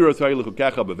miros ha'ilichu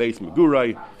kecha b'veis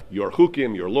megurai. Your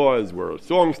chukim, your laws were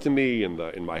songs to me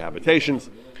in my habitations.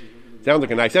 Sounds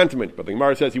like a nice sentiment, but the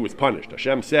Gemara says he was punished.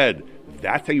 Hashem said,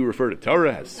 that's how you refer to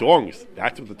Torah, as songs.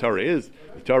 That's what the Torah is.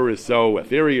 The Torah is so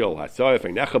ethereal.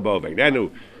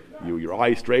 Your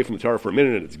eyes stray from the Torah for a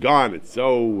minute and it's gone. It's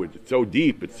so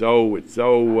deep. It's such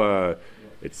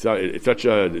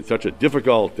a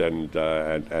difficult and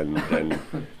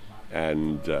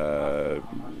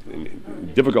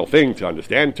difficult thing to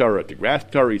understand Torah, to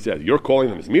grasp Torah. He says, you're calling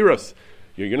them as miros.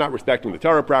 You're not respecting the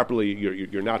Torah properly.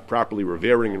 You're not properly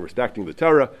revering and respecting the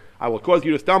Torah. I will cause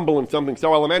you to stumble in something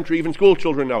so elementary, even school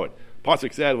children know it.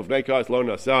 Pasuk said, "V'vneikas lo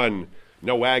nasan,"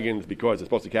 no wagons because it's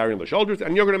supposed to carry on the shoulders,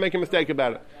 and you're going to make a mistake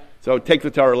about it. So take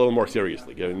the Torah a little more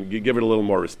seriously. Give it a little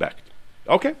more respect.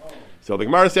 Okay? So the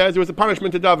Gemara says it was a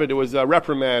punishment to David. It was a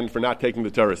reprimand for not taking the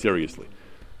Torah seriously.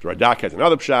 The Radak has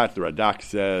another pshat. The Radak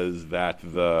says that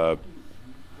the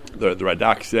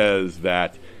Radak says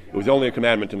that it was only a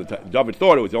commandment in the David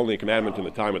thought it was only a commandment in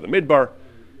the time of the Midbar,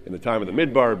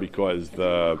 because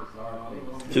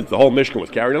since the whole Mishkan was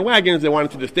carried on wagons, they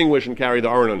wanted to distinguish and carry the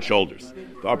Aron on shoulders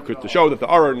to show that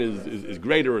the Aron is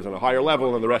greater, is on a higher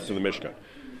level than the rest of the Mishkan.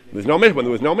 When there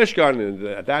was no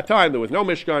Mishkan at that time, there was no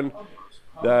Mishkan.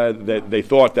 They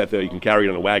thought that you can carry it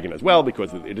on a wagon as well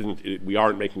because we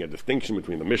aren't making a distinction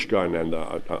between the Mishkan and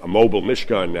a mobile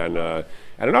Mishkan and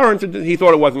an Aron. So he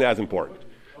thought it wasn't as important.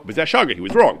 But Zashaga, he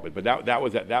was wrong. But that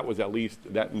was at least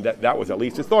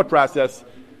his thought process.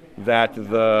 That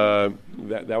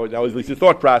was at least his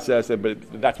thought process.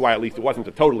 But that's why at least it wasn't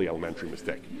a totally elementary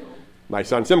mistake. My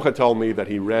son Simcha told me that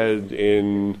he read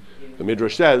in the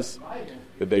Midrash says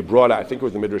that they brought, I think it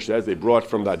was the Midrash says, they brought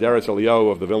from the Adaras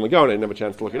Eliyahu of the Vilna Gaon. I didn't have a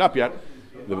chance to look it up yet.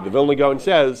 The Vilna Gaon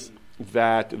says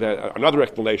that another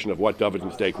explanation of what David's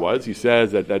mistake was. He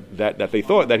says that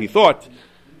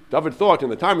David thought in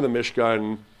the time of the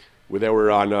Mishkan, where they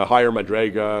were on a higher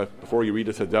madrega, before you read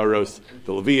the Sadaros,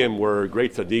 the Leviim were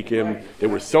great tzaddikim. They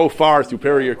were so far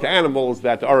superior to animals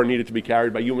that the Aron needed to be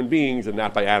carried by human beings and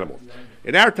not by animals.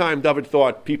 In our time, David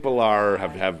thought people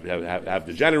have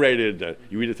degenerated.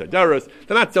 You read the Sadaros,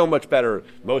 they're not so much better.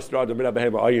 Most I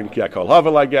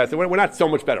guess. We're not so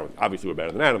much better. Obviously, we're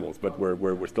better than animals, but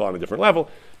we're still on a different level.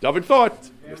 David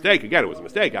thought, mistake, again, it was a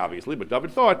mistake, obviously, but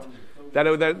David thought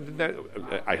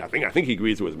I think he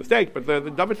agrees it was a mistake, but the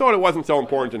David thought it wasn't so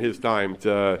important in his time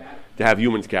to have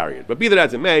humans carry it. But be that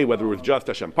as it may, whether it was just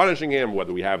Hashem punishing him,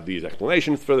 whether we have these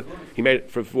explanations for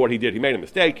what he did, he made a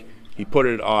mistake. He put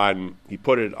it on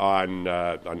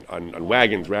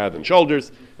wagons rather than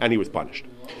shoulders, and he was punished.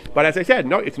 But as I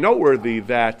said, it's noteworthy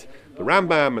that the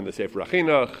Rambam and the Sefer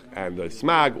HaChinuch and the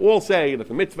Smag all say that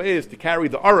the mitzvah is to carry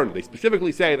the Aron. They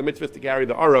specifically say the mitzvah is to carry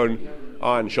the Aron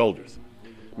on shoulders.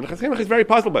 And the Chinuch is very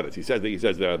puzzled by this. He says the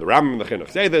Rambam and the Chinuch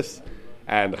say this,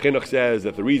 and the Chinuch says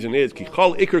that the reason is Ki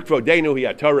chol ikar kvodenu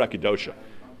hi Torah kedosha.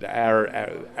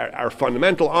 Our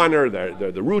fundamental honor,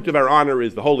 the root of our honor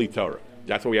is the Holy Torah.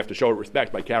 That's why we have to show it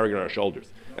respect by carrying it on our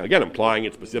shoulders. And again, implying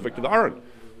it's specific to the Aron.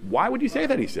 Why would you say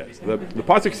that, he says? The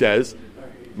Pasuk says,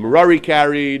 Merari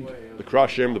carried the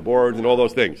krushim, the boards, and all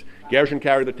those things. Gershon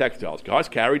carried the textiles. Kohath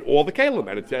carried all the kalim.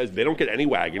 And it says they don't get any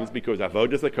wagons because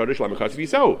avodas lekodesh lemachas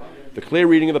v'so. The clear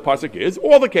reading of the Pasuk is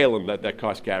all the kalim that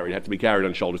Kohath carried had to be carried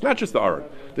on shoulders, not just the Aron.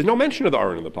 There's no mention of the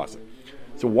Aron in the Pasuk.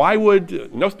 So why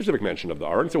would, no specific mention of the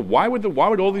Aron, so why would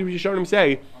all these Rishonim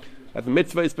say that the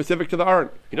mitzvah is specific to the Aron?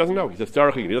 He doesn't know. He's a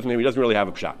tzarchi. He doesn't really have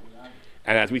a pshat.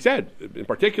 And as we said,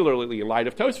 particularly in light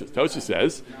of Tosfos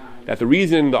says that the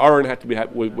reason the Aron had to be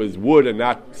was wood and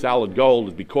not solid gold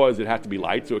is because it had to be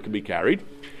light, so it could be carried.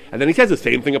 And then he says the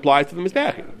same thing applies to the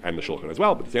Mizbech, and the Shulchan as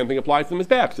well, but the same thing applies to the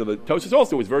Mizbech. So the Tosfos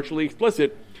also is virtually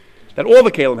explicit that all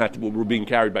the kalim were being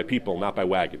carried by people, not by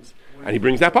wagons. And he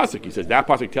brings that pasuk. He says that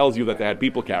pasuk tells you that they had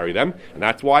people carry them, and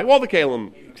that's why all the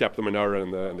kalim, except the menorah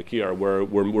and the kiyar,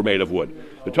 were made of wood.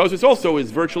 The Tosfos also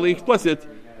is virtually explicit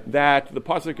that the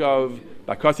pasuk of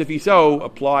Bakasif Iso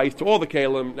applies to all the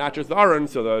kalim, not just the Aron.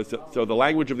 So the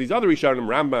language of these other Rishonim,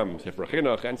 Rambam, Sefer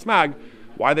HaChinuch, and Smag,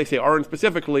 why they say Aron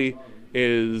specifically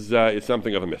is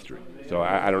something of a mystery. So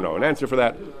I don't know an answer for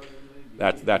that.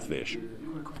 That's the issue.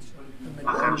 The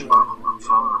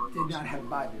menorah did not have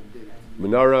badim, did it?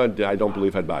 Menorah, I don't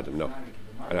believe had badim. No,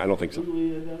 I don't think so.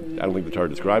 I don't think the Torah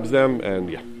describes them, and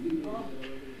yeah.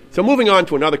 So moving on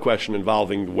to another question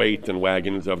involving weight and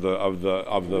wagons of the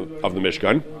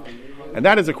Mishkan, and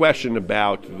that is a question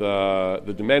about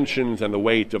the dimensions and the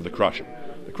weight of the krushim.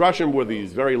 The krushim were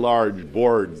these very large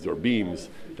boards or beams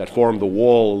that formed the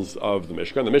walls of the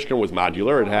Mishkan. The Mishkan was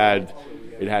modular.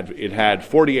 It had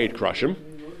 48 krushim,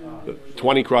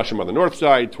 20 krushim on the north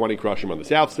side, 20 krushim on the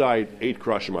south side, 8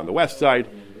 krushim on the west side.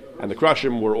 And the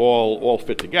krushim were all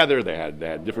fit together. They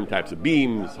had different types of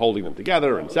beams holding them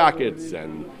together, and sockets,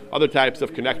 and other types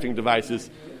of connecting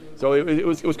devices. So it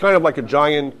was kind of like a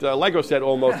giant Lego set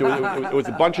almost. It was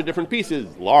a bunch of different pieces,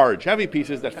 large, heavy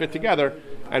pieces that fit together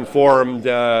and formed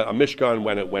a mishkan.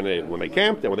 When they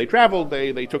camped and when they traveled,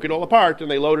 they took it all apart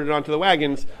and they loaded it onto the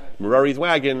wagons, Merari's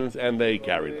wagons, and they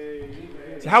carried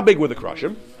it. So how big were the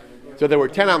krushim? So they were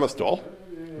 10 amos tall.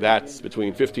 That's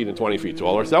between 15 and 20 feet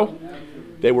tall or so.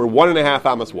 They were 1.5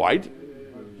 amos wide.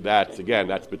 That's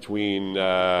between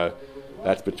about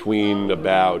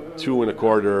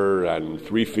 2.25 and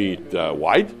 3 feet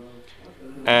wide,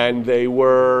 and they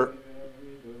were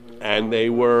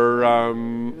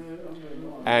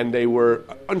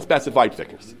unspecified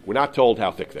thickness. We're not told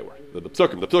how thick they were. The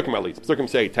psukim at least. Psukim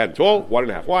say 10 tall,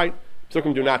 1.5 wide.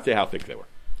 Psukim do not say how thick they were.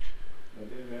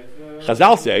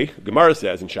 Chazal say, Gemara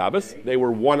says in Shabbos, they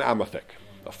were 1 amma thick,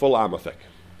 a full amma thick.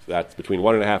 That's between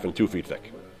 1.5 and 2 feet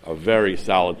thick. A very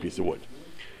solid piece of wood.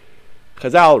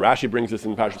 Chazal, Rashi brings this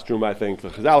in Parshas Truma, I think. The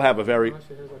Chazal have a very...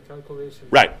 Rashi has a calculation.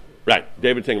 Right.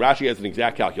 David's saying Rashi has an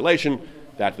exact calculation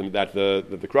that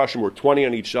the krushim were 20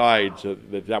 on each side, so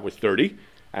that was 30,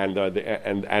 and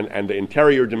the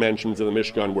interior dimensions of the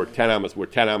Mishkan were 10 amos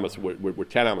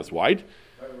wide,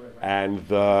 and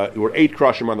there were 8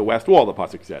 krushim on the west wall. The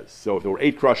pasuk says. So if there were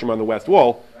 8 krushim on the west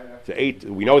wall, so 8,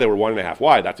 we know they were 1.5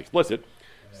 wide. That's explicit.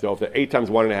 So if the 8 times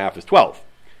 1.5 is 12,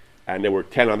 and there were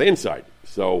 10 on the inside.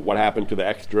 So what happened to the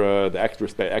extra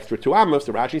 2 amos?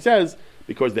 So Rashi says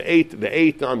because the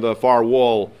 8 on the far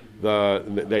wall,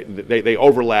 they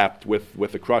overlapped with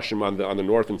the krushim on the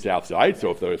north and south side.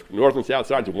 So if the north and south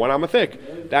sides are 1 amma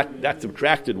thick, that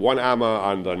subtracted 1 amma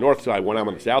on the north side, 1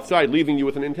 amma on the south side, leaving you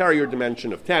with an interior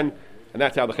dimension of 10. And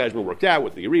that's how the cheshbon worked out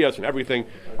with the Urias and everything.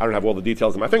 I don't have all the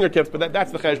details in my fingertips, but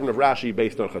that's the cheshbon of Rashi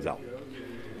based on Chazal.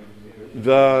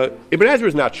 The Ibn Ezra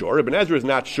is not sure. Ibn Ezra is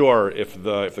not sure if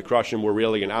the krushim were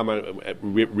really an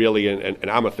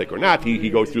amma thick or not. He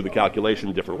goes through the calculation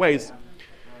in different ways.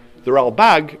 The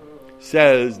Ralbag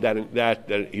says that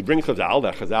he brings Chazal.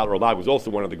 That Chazal Ralbag was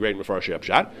also one of the great Mefarshei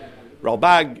Pshat.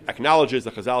 Ralbag acknowledges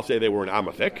that Chazal say they were an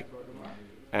amma thick,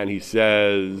 and he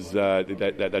says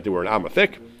that they were an amma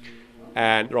thick.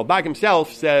 And the Ralbag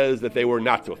himself says that they were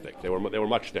not so thick. They were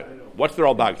much thinner. What's the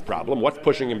Ralbag's problem? What's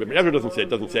pushing him? Ezra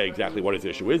doesn't say exactly what his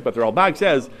issue is, but the Ralbag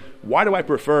says, why do I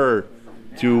prefer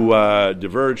to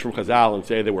diverge from Chazal and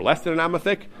say they were less than an amma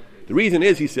thick? The reason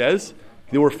is, he says,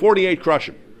 there were 48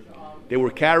 krushim. They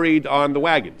were carried on the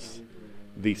wagons.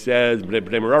 He says,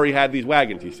 Bnei Merari had these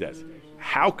wagons, he says.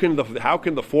 How can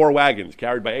the 4 wagons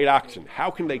carried by 8 oxen,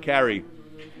 how can they carry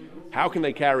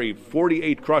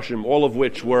 48 krushim, all of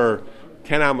which were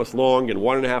 10 amas long and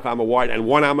 1.5 amma wide and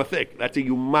 1 amma thick? That's a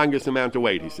humongous amount of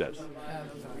weight, he says. Those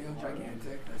are real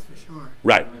gigantic, that's for sure.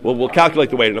 Right. Well, we'll calculate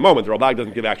the weight in a moment. The Ralbag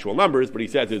doesn't give actual numbers, but he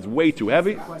says it's way too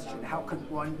heavy. Question, how could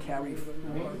one carry 4?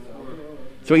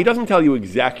 So he doesn't tell you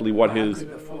exactly what How his...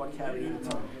 could the 4 carry the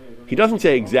total? He doesn't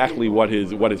say exactly what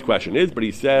his question is, but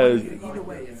he says... Either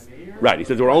way, it's... Right, he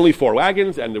says there were only 4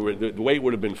 wagons, and the weight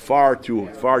would have been far too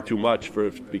much for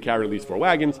it to be carried in these 4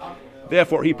 wagons.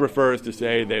 Therefore, he prefers to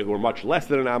say they were much less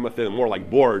than an amma, more like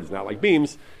boards, not like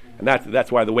beams, and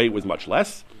that's why the weight was much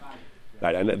less.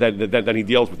 Right, and then he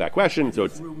deals with that question. So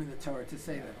it's room in the Torah to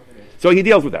say that. So he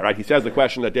deals with that, right? He says the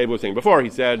question that David was saying before. He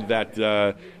said that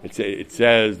it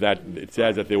says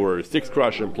that there were 6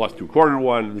 krushim plus 2 quarter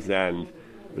ones, and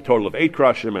the total of 8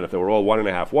 krushim, and if they were all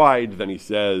 1.5 wide, then he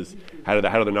says how do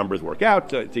the numbers work out?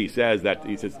 So he says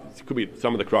it could be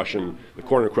some of the krushim, the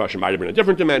corner krushim might have been a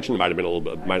different dimension, might have been a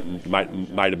little bit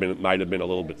might have been a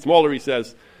little bit smaller. He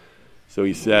says. So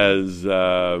he says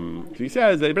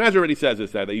that Ibn Ezra already says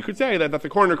this, that you could say that the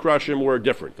corner krushim were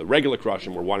different. The regular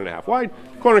krushim were 1.5 wide.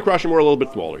 Corner krushim were a little bit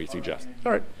smaller. He suggests.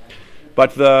 All right.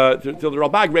 But the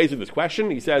Ralbag raises this question.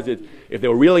 He says that if they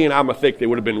were really an amma thick, they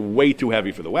would have been way too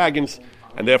heavy for the wagons,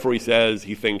 and therefore he says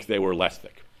he thinks they were less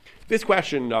thick. This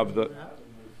question of the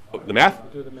math,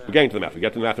 we're getting to the math. We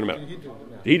get to the math in a minute.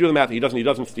 Did he do the math? He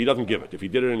doesn't give it. If he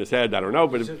did it in his head, I don't know.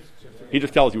 But he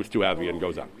just tells you it's too heavy and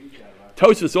goes on.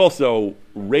 Tosfos also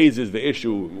raises the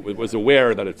issue. Was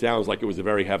aware that it sounds like it was a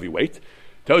very heavy weight.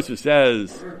 Tosfos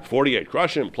says 48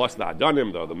 krushim plus the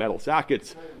adanim, the metal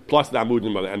sockets, plus the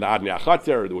amudim and the adnei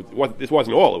chatzer. This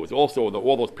wasn't all. It was also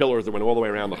all those pillars that went all the way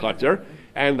around the chatzer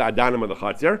and the adanim of the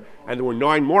chatzer. And there were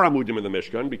 9 more amudim in the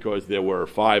Mishkan because there were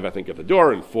 5, I think, at the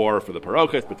door and 4 for the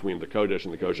parochas between the kodesh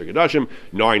and the kosher kedushim.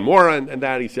 9 more, and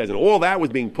that he says, and all that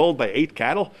was being pulled by 8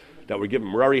 cattle that were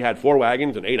given. Merari had 4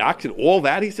 wagons and 8 oxen. All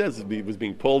that, he says, was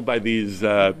being pulled by these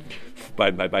by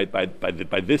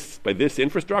this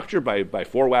infrastructure by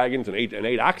 4 wagons and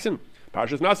 8 oxen.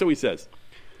 Parshas Naso, he says.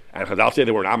 And Chazal say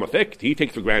they were an amma thick. He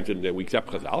takes for granted that we accept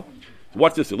Chazal. So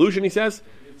what's the solution, he says?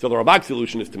 So the Ralbag's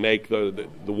solution is to make the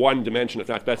one dimension that's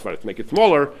not specified, to make it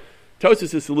smaller.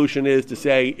 Tosfos' solution is to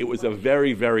say it was a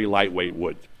very, very lightweight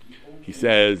wood. He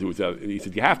says you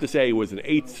have to say it was the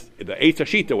eitz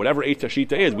hashita, whatever eitz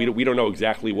hashita is. We don't know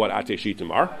exactly what atei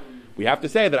shitim are. We have to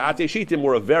say that atei shitim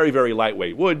were a very, very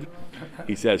lightweight wood.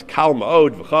 He says kal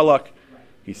ma'od v'chalak.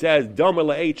 He says dama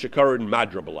la'eit shekarin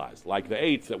madra balaz, like the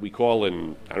eitz that we call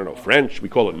in French. We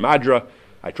call it madra.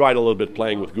 I tried a little bit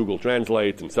playing with Google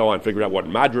Translate and so on, figuring out what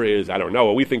madra is. I don't know.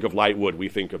 When we think of light wood, we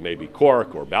think of maybe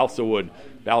cork or balsa wood.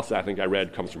 Balsa, I think I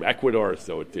read, comes from Ecuador,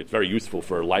 so it's very useful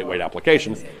for lightweight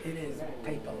applications. It is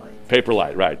paperlight.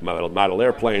 Paperlight, right? Model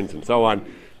airplanes and so on.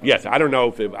 Yes, I don't know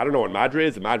what madra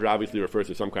is. Madra obviously refers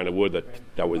to some kind of wood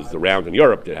that was around in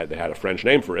Europe. They had a French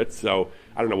name for it, so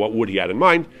I don't know what wood he had in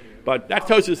mind. But that's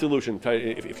Tosfos' solution.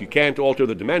 If you can't alter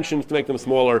the dimensions to make them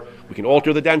smaller, we can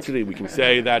alter the density. We can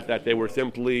say that they were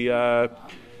simply a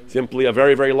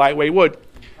very, very lightweight wood.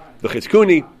 The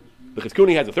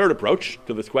Chizkuni has a third approach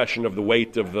to this question of the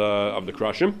weight of the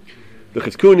krushim. The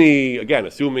Chizkuni, again,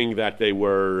 assuming that they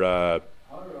were,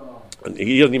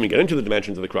 he doesn't even get into the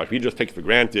dimensions of the krushim. He just takes for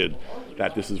granted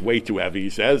that this is way too heavy.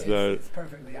 He says it's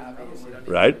perfectly obvious.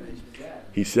 Right.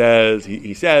 He says,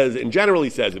 in general, he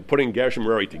says, putting Gershom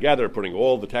Merari together, putting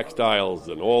all the textiles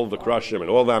and all the krushim and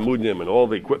all the amudim and all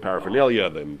the paraphernalia,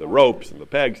 the ropes and the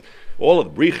pegs, all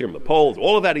of the brichim, the poles,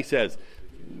 all of that, he says,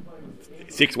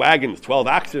 6 wagons, 12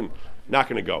 oxen, not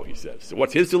going to go, he says. So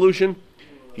what's his solution?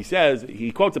 He says,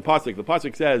 he quotes a pasuk. The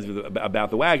pasuk says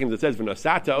about the wagons, it says,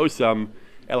 V'nosata osam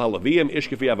el ha-leviim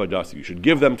ishkefi avodasu. You should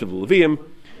give them to the Leviim,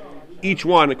 each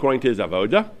one according to his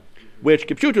avodah, which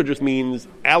Kipshuto just means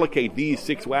allocate these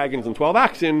 6 wagons and 12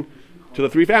 oxen to the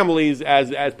 3 families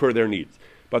as per their needs.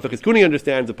 But the Chizkuni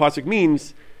understands the pasuk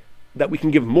means that we can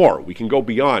give more. We can go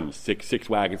beyond six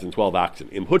wagons and 12 oxen.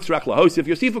 Im hutzrach lahosif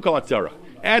yosifu kol hatzarach.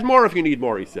 Add more if you need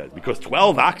more, he says, because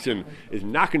 12 oxen is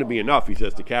not going to be enough, he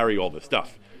says, to carry all this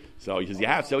stuff. So he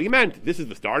says, so he meant this is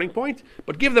the starting point,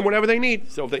 but give them whatever they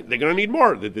need. So if they're going to need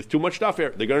more, there's too much stuff here.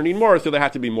 They're going to need more, so there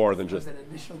has to be more than just an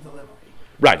initial delivery.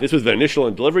 Right, this was the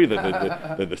initial delivery,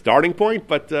 the starting point,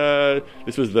 but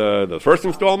this was the first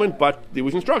installment, but it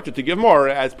was instructed to give more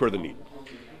as per the need.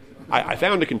 I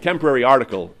found a contemporary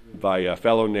article by a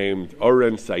fellow named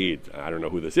Oren Said. I don't know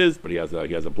who this is, but he has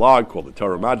a blog called the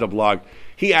Torah Madda blog.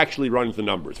 He actually runs the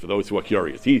numbers for those who are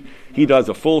curious. He does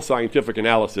a full scientific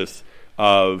analysis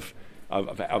of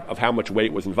how much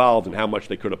weight was involved and how much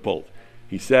they could have pulled.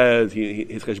 He says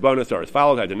his cheshbonos are as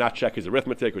follows. I did not check his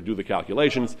arithmetic or do the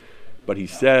calculations, but he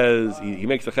says he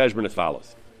makes the cheshbon as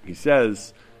follows. He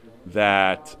says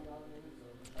that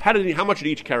how much did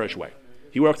each keresh weigh?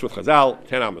 He works with Chazal,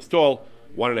 10 amas tall,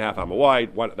 1.5 amma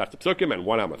wide, that's the psukim, and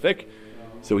 1 amma thick.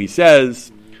 So he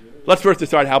says, let's first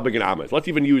decide how big an amma is. Let's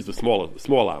even use the small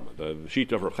amma. The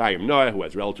sheet of Rav Chaim Noah, who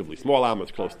has relatively small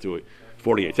ammas, close to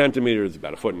 48 centimeters,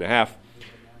 about 1.5 feet.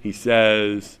 He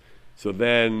says, so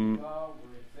then,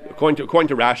 according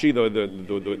to Rashi, there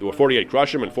were 48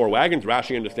 krushim and 4 wagons.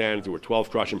 Rashi understands there were 12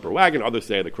 krushim per wagon. Others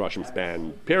say the krushim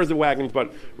span pairs of wagons,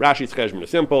 but Rashi's cheshbon is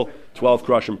simple, 12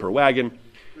 krushim per wagon.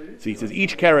 So he says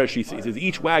each keresh, he says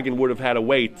each wagon would have had a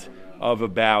weight of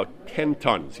about 10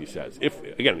 tons. He says,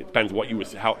 it depends what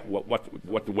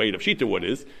the weight of shita wood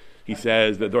is. He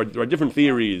says that there are different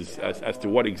theories as to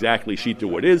what exactly shita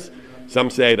wood is. Some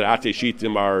say that atei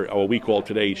shitim are what we call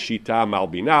today shita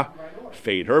malbina,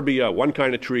 fade herbia, one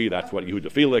kind of tree. That's what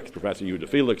Professor Yehuda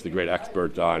Felix, the great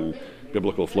expert on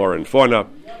biblical flora and fauna.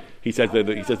 He says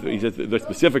the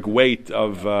specific weight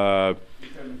of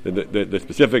the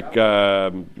specific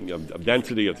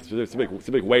density of the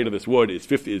specific weight of this wood is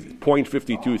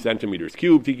 0.52 centimeters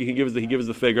cubed. He gives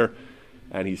the figure,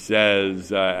 and he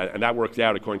says, and that works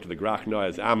out according to the Grach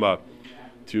Noah's Amma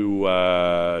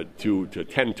to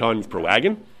 10 tons per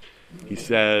wagon. He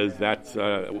says that's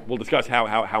we'll discuss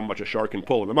how much a shar can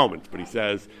pull in a moment, but he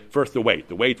says first the weight.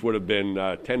 The weight would have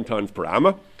been 10 tons per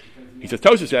amma. He says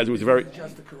Tosha says it was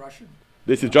just the Krushim.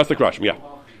 This is just the krushim, yeah.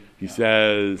 He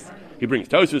says he brings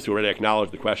Tosfos, who already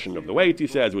acknowledged the question of the weight. He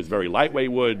says it was very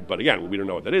lightweight wood, but again we don't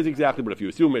know what that is exactly. But if you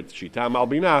assume it's shita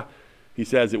malbina, he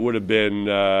says it would have been.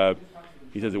 Fade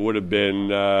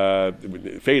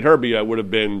herbia would have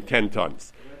been 10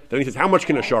 tons. Then he says how much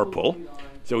can a shar pull?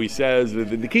 So he says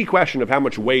the key question of how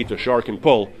much weight a shar can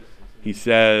pull. He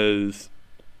says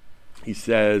there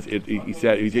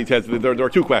are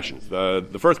two questions.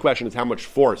 The first question is how much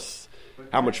force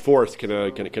can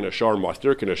a shar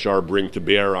muster? Can a shar bring to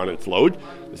bear on its load?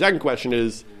 The second question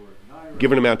is,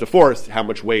 given amount of force, how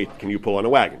much weight can you pull on a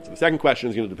wagon? So the second question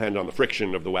is going to depend on the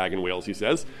friction of the wagon wheels. He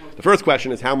says the first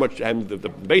question is how much, and the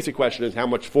basic question is how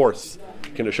much force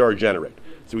can a shar generate?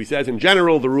 So he says in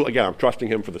general, the rule, again, I'm trusting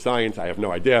him for the science, I have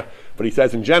no idea, but he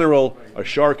says in general, a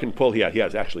shar can pull, he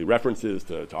has actually references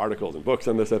to articles and books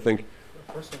on this, I think.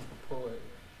 A person can pull a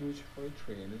huge freight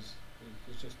train, you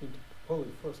just need to pull it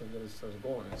first and then it starts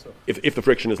going. So if the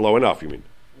friction is low enough, you mean?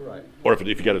 Right. Or if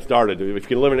you get it started, if you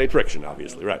can eliminate friction,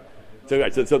 obviously, right. So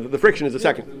the friction is the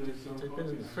second. It depends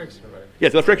on the friction, right?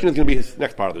 Yes, the friction is going to be his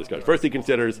next part of the discussion. First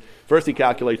he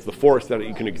calculates the force that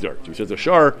he can exert. So he says a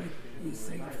shar. You're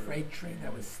saying a freight train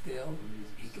that was still,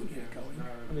 he can get it going.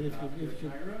 I mean, if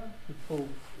you pull,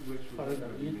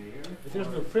 if there's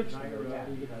no friction,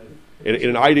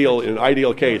 In an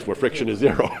ideal case where friction is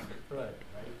zero. Right.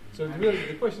 So really,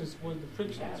 the question is what the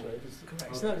friction is, right?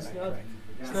 It's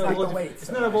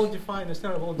not about defined. It's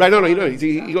not about. Right. No.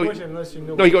 He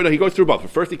goes through both.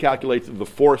 First, he calculates the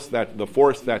force that the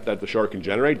shar can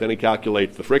generate. Then he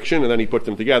calculates the friction, and then he puts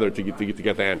them together to get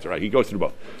the answer. Right. He goes through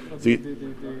both.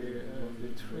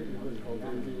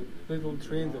 The little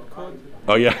train that could.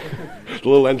 Oh yeah, the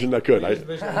little engine that could. Actually,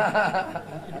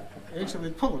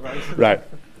 pull it, right? Right.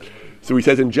 So he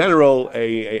says, in general,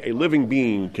 a living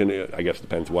being can, I guess,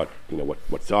 depends what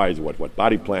size, what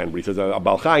body plan. But he says a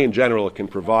balchai in general can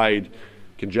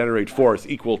generate force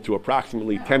equal to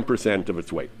approximately 10% of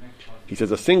its weight. He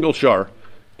says a single shar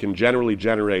can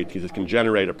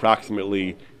generate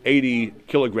approximately 80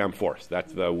 kilogram force.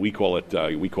 That's we call it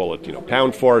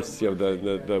pound force.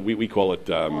 We call it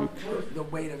the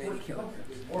weight of 80 kilograms.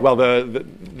 Well, the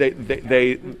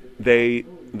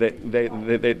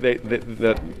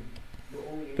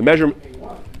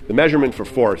measurement for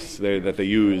force that they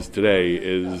use today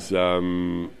is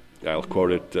I'll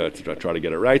quote it to try to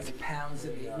get it right. Pounds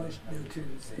in English,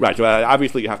 newtons. Right. So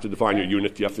obviously you have to define your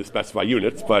units. You have to specify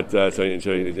units. But so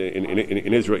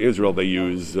in Israel they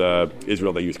use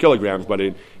kilograms. But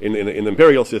in the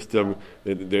imperial system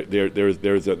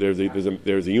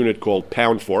there's a unit called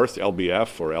pound force,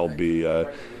 LBF or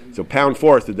LB. So pound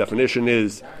force, the definition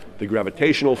is the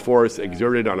gravitational force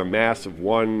exerted on a mass of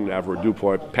 1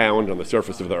 avoirdupois pound on the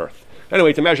surface of the earth.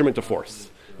 Anyway, it's a measurement of force.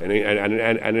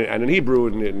 And in Hebrew,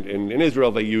 in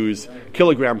Israel, they use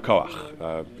kilogram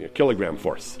koach, kilogram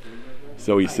force.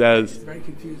 So he says... It's very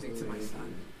confusing to my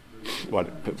son.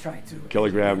 What? Trying to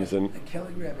Kilograms and... A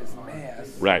kilogram is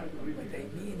mass. Right. What they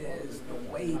mean is the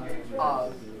weight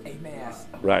of a mass.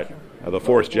 Of Right. A The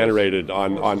force generated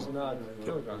on... Force is not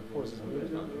kilogram, force is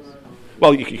newtons.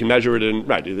 Well, you can measure it in...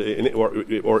 Right.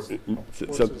 Force So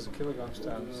is kilograms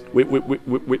times.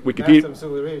 Wikipedia... Mass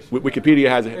acceleration. Wikipedia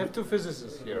has We have two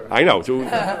physicists here. I know. So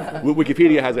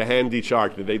Wikipedia has a handy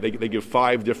chart. They give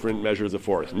 5 different measures of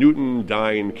force: Newton,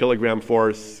 dyne, kilogram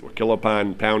force, or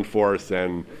kilopound, pound force,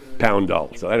 and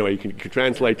pound-dull. So anyway, you can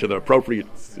translate to the appropriate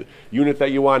unit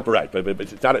that you want. But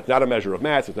it's not a measure of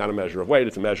mass. It's not a measure of weight.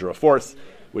 It's a measure of force,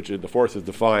 which the force is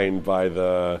defined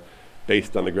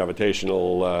based on the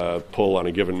gravitational pull on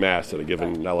a given mass at a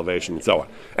given elevation, and so on.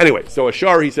 Anyway, so a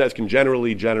shar, he says, can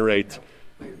generally generate...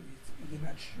 You're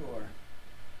not sure.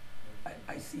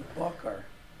 I see Bucker.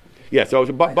 Yeah, so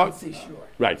it's a I don't see sure.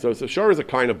 right. So shor is a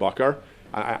kind of bakar.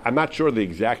 I'm not sure the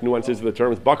exact nuances of the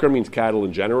terms. Bakar means cattle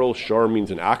in general. Shor means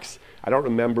an ox. I don't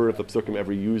remember if the psukim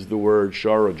ever used the word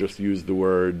shor or just used the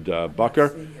word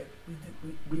bakar.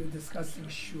 We were discussing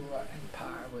shura and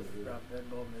par with Rav Ben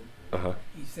Bowman. Uh-huh.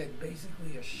 He said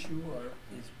basically a shura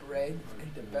is bred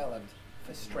and developed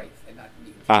for strength and not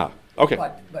meat. Ah, okay.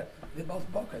 But they're both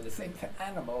Bucker, the same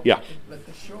animal. Yeah. But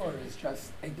the shura is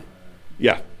just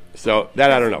Yeah. So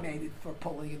that I don't know. designated for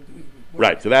pulling and doing work.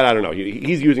 Right. So that I don't know.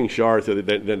 He's using shar, so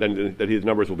that his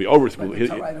numbers will be over. But the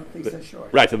Torah, I don't think so short.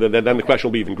 Right. So then the question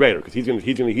will be even greater because he's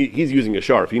using a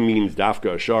shar. If he means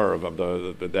dafka a shar of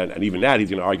and even that he's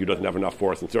going to argue doesn't have enough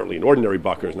force, and certainly an ordinary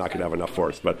bakar is not going to have enough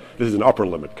force. But this is an upper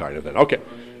limit kind of then. Okay.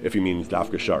 If he means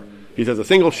dafka shar, he says a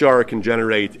single shar can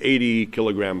generate 80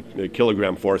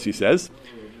 kilogram force. He says,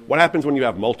 what happens when you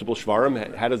have multiple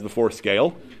shvarim? How does the force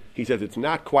scale? He says it's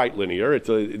not quite linear.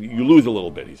 You lose a little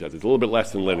bit. He says it's a little bit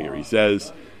less than linear. He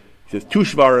says 2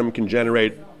 shvarim can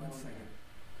generate. 1 second.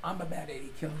 I'm about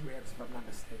 80 kilograms, if I'm not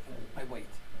mistaken. My weight.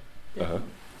 Uh-huh.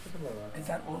 Is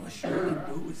that all the shura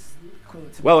can do? Is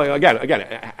equivalent to Well,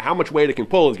 again, how much weight it can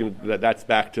pull that's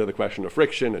back to the question of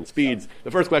friction and speeds.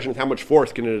 The first question is how much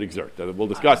force can it exert. We'll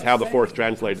discuss how the force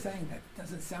translates. I'm saying that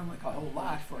doesn't sound like a whole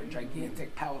lot for a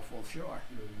gigantic, powerful shore.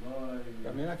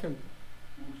 I mean, I can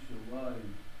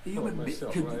A human being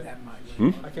myself, could do right? that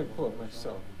much. I can pull it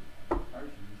myself.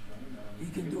 He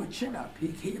can do a chin up. He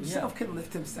himself can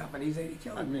lift himself, and he's 80 I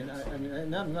kilograms. mean,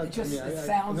 and I'm not. It just- I mean, it I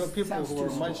sounds- know people sounds who too are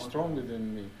much small. stronger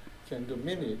than me can do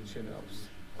mini chin-ups.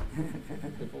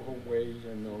 People who weigh,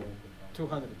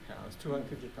 200 pounds,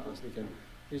 250 pounds, they can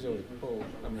easily pull.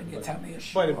 I mean, And you but- tell me a but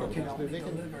shore it- can only they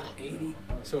can- deliver 80.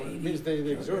 So it 80 means they're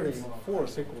exerting kilograms.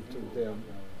 force equal to their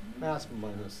mass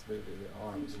minus the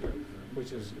arms here,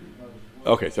 which is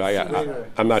Okay, so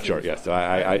I'm not sure. Yes, so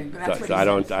I don't know. That's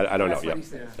Yeah, what he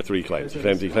says. that's what he claims.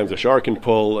 He claims a shark can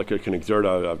pull, can exert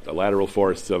a lateral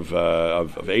force of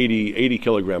 80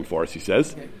 kilogram force. He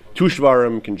says 2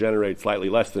 shvarim can generate slightly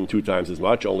less than 2 times as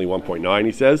much, only 1.9.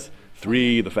 He says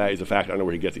 3. The fact is a fact. I don't know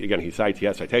where he gets it. Again, he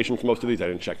has citations for most of these. I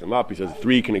didn't check them up. He says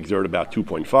 3 can exert about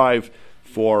 2.5,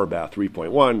 4 about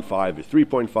 3.1, 5 is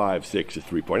 3.5, 6 is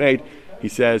 3.8. He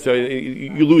says so.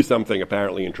 You lose something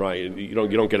apparently in trying. You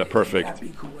don't get a perfect. Not be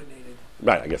coordinated.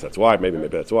 Right. I guess that's why. Maybe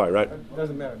that's why. Right. it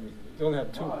doesn't matter. They only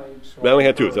have 2. They only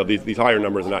had 2, so these higher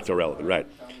numbers are not so relevant, right?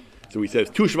 So he says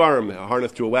 2 shvarim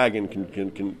harnessed to a wagon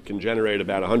can generate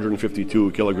about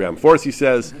 152 kilogram force. He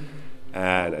says,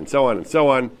 and so on and so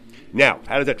on. Now,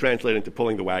 how does that translate into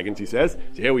pulling the wagons? He says.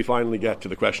 So here we finally get to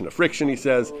the question of friction. He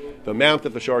says the amount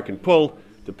that the shar can pull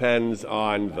depends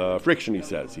on the friction. He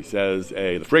says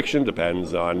the friction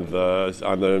depends on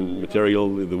the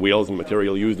material, the wheels and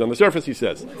material used on the surface. He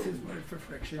says What's his word for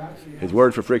friction? his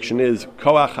word for friction is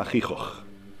koach hachichuch.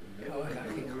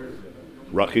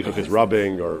 Rachichuch is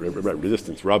rubbing or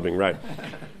resistance, rubbing, right?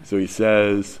 So he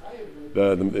says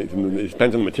it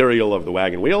depends on the material of the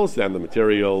wagon wheels and the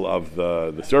material of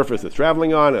the surface it's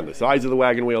traveling on and the size of the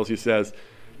wagon wheels. He says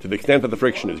to the extent that the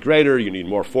friction is greater, you need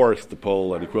more force to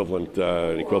pull an equivalent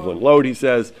load. He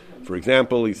says, for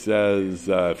example, if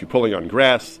you're pulling on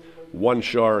grass, 1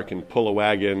 shar can pull a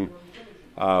wagon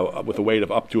with a weight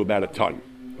of up to about a ton.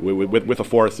 With a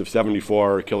force of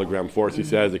 74 kilogram force, he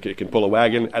says it can pull a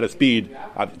wagon at a speed.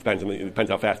 It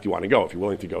depends how fast you want to go. If you're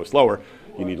willing to go slower,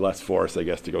 you need less force, I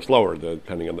guess, to go slower,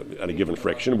 depending on at a given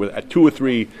friction. At 2 or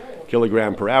 3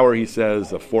 kilogram per hour, he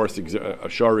says a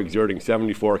shar exerting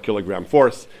 74 kilogram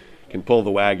force can pull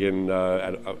the wagon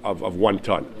of 1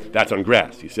 ton. That's on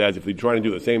grass. He says if you're trying to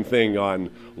do the same thing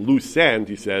on loose sand,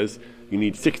 he says you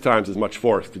need 6 times as much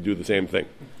force to do the same thing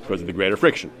because of the greater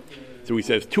friction. So he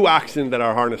says 2 oxen that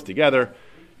are harnessed together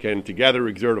can together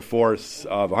exert a force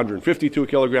of 152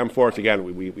 kilogram force. Again,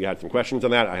 we had some questions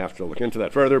on that. I have to look into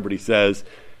that further. But he says,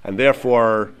 and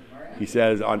therefore, he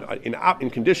says, in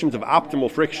conditions of optimal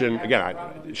friction, again,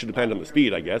 it should depend on the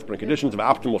speed, I guess, but in conditions of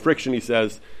optimal friction, he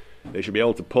says, they should be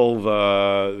able to pull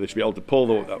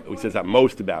he says at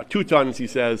most about 2 tons, he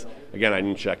says. Again, I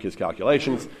didn't check his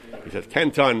calculations. He says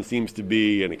 10 tons seems to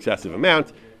be an excessive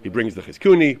amount. He brings the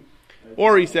Chizkuni.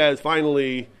 Or he says,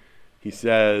 finally, he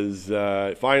brings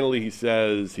the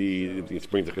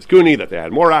Chizkuni, that they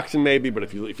had more oxen maybe, but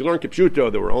if you learn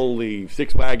Kipshuto, there were only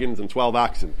 6 wagons and 12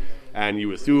 oxen. And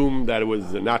you assume that it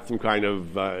was not some kind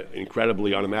of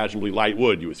incredibly, unimaginably light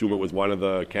wood. You assume it was one of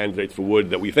the candidates for wood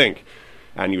that we think.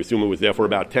 And you assume it was therefore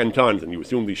about 10 tons, and you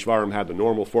assume the Shvarim had the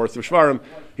normal force of Shvarim.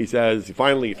 He says,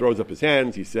 he throws up his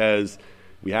hands, he says,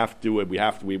 we would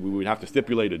have to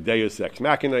stipulate a Deus ex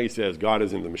machina. He says, God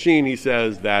is in the machine. He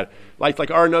says that, like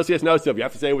Aaron Nosias Nosov, you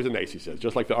have to say it was a nace, he says.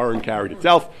 Just like the Aaron carried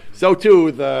itself, so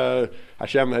too the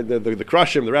Hashem, the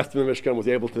Krushim, the rest of the Mishkan was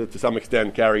able to some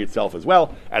extent carry itself as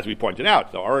well, as we pointed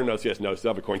out. The Aaron Nosias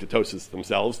Nosov, according to Tosas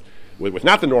themselves, was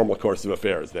not the normal course of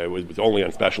affairs. It was only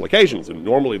on special occasions, and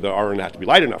normally the Aaron had to be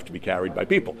light enough to be carried by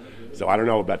people. So I don't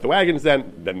know about the wagons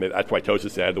then. That's why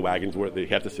Tosas said the wagons they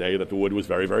had to say that the wood was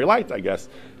very, very light. I guess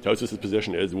Tosas'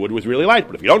 position is the wood was really light.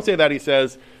 But if you don't say that, he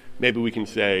says, maybe we can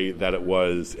say that it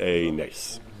was a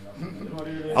nace.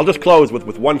 I'll just close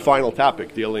with one final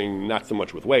topic, dealing not so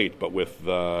much with weight, but with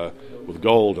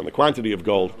gold and the quantity of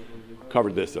gold.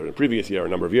 Covered this in a previous year, a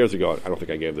number of years ago. I don't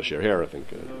think I gave the share here. I think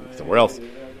somewhere else.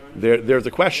 There's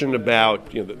a question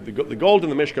about the gold in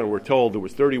the Mishkan. We're told there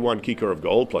was 31 kikar of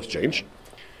gold plus change.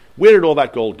 Where did all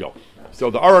that gold go?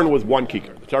 So the Aron was 1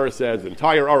 kikar. The Torah says the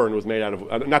entire Aron was made out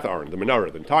of not the Aron, the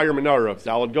menorah, the entire menorah of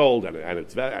solid gold and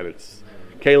its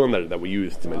kalim that we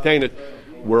use to maintain it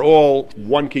were all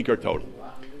 1 kikar total.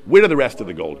 Where did the rest of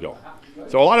the gold go?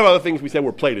 So a lot of other things we said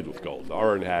were plated with gold. The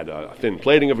Aron had a thin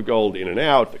plating of gold in and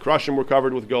out. The Krushim were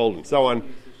covered with gold and so on.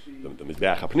 The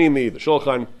Mizbeach HaPnimi, the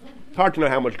Shulchan. It's hard to know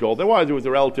how much gold there was. It was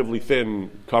a relatively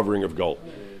thin covering of gold.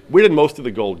 Where did most of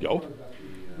the gold go?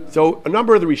 So a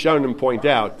number of the Rishonim point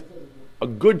out a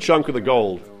good chunk of the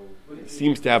gold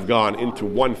seems to have gone into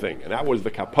one thing, and that was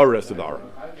the kaparas of the Aron.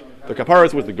 The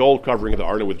kaparas was the gold covering of the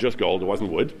Aron. It was just gold. It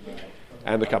wasn't wood.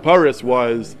 And the kaparas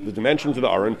was the dimensions of the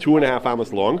Aron, 2.5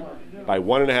 amos long by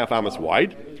 1.5 amos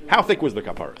wide. How thick was the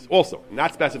kaparas? Also,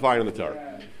 not specified in the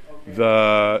Torah.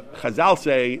 The Chazal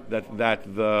say that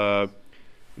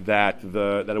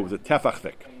it was a tefach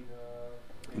thick.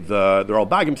 The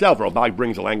Ralbag himself, Ralbag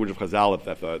brings a language of Chazal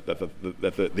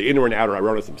that the inner and outer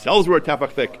Aronos themselves were a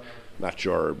tefach thick. Not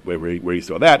sure where he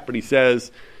saw that, but he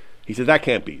says that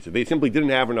can't be. So they simply didn't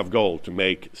have enough gold to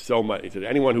make so much. He said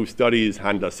anyone who studies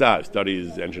handasa,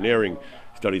 studies engineering,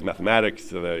 studies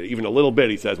mathematics, even a little bit,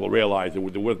 he says, will realize there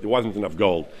wasn't enough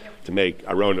gold to make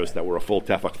Aronos that were a full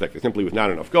tefach thick. There simply was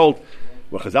not enough gold.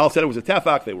 When Chazal said it was a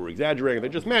tefach, they were exaggerating. They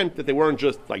just meant that they weren't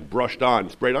just like brushed on,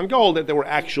 sprayed on gold, that it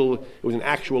was an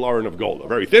actual Aron of gold. A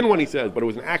very thin one, he says, but it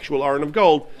was an actual Aron of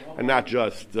gold, and not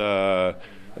just an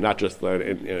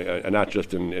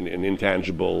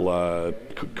intangible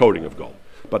coating of gold.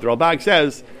 But the Ralbag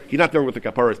says he's not dealing with the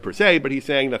kaparas per se, but he's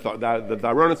saying that the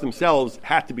Aronos themselves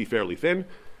had to be fairly thin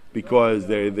because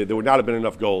there would not have been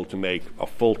enough gold to make a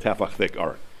full tefach thick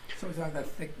Aron. So it's on the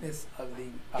thickness of the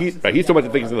boxes? He's talking about the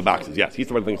thickness of the boxes, yes. He's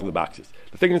talking about the thickness of the boxes.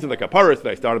 The thickness of the kaparas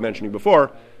that I started mentioning before,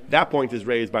 that point is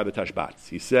raised by the Tashbats.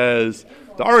 He says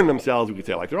the Aron themselves, we could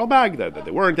say like the Ralbag, that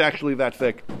they weren't actually that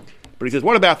thick. But he says,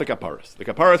 what about the kaparas? The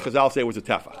kaparas, Chazal say, was a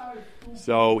tefach.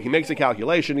 So he makes a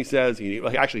calculation. He says, he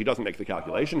doesn't make the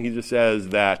calculation. He just says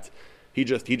that he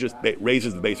just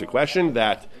raises the basic question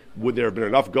that would there have been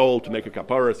enough gold to make a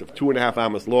kaparas of 2.5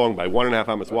 amos long by 1.5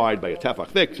 amos wide by a tefach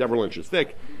thick, several inches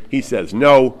thick? He says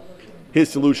no. His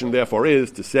solution, therefore, is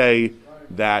to say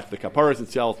that the kaparas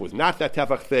itself was not that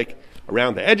tefach thick.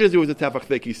 Around the edges, it was a tefach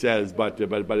thick, he says, but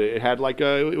it had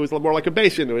it was more like a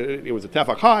basin. It was a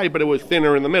tefach high, but it was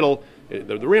thinner in the middle.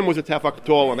 The rim was a tefach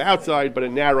tall on the outside, but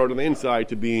it narrowed on the inside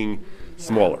to being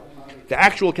smaller. The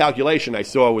actual calculation I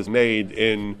saw was made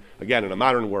in a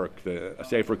modern work, a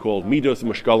sefer called Midos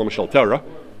Mushkalim Shel Torah,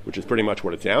 which is pretty much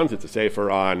what it sounds. It's a sefer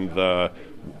on the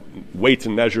weights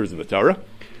and measures of the Torah.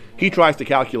 He tries to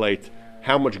calculate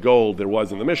how much gold there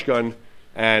was in the Mishkan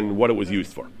and what it was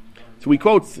used for. So he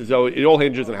quotes, so it all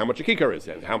hinges on how much a kikar is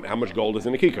and how much gold is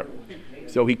in a kikar.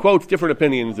 So he quotes different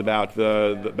opinions about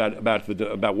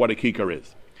about what a kikar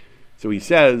is. So he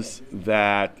says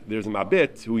that there's a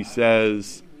Mabit who he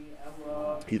says,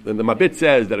 the Mabit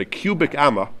says that a cubic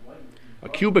amma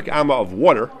of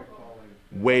water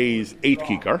weighs 8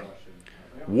 kikar.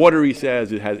 Water, he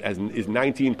says, is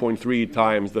 19.3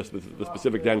 times the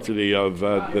specific density of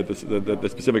the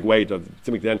specific weight of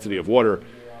specific density of water.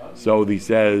 So he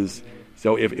says,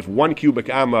 so if 1 cubic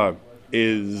amma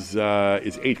is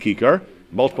 8 kikar,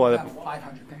 multiply that.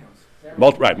 500 pounds.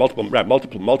 Multiply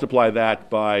that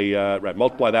by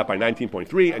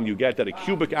 19.3, and you get that a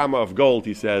cubic amma of gold,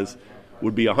 he says,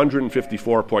 would be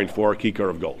 154.4 kikar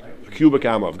of gold. A cubic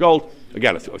amma of gold.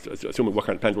 Again, assuming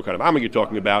depends what kind of amma you're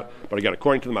talking about. But again,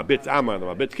 according to the Mabitz amma and the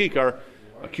Mabitz kikar,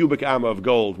 a cubic amma of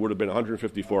gold would have been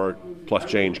 154 plus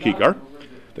change kikar.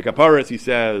 The kaparis, he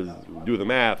says, do the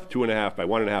math: 2.5 by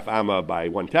 1.5 amma by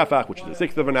 1 tefach, which is a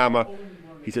sixth of an amma.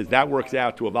 He says that works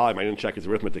out to a volume. I didn't check his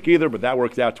arithmetic either, but that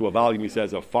works out to a volume, he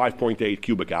says, of 5.8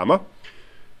 cubic amma,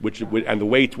 and the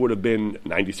weight would have been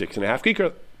 96.5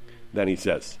 kikar. Then he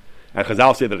says. And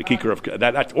Chazal say that a kikar of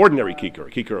that's ordinary kikar. A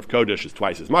kikar of kodesh is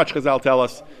twice as much. Chazal tell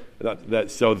us is a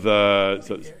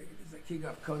kikar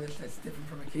of kodesh that's different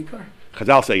from a kikar.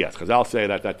 Chazal say yes. Chazal say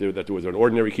that there was an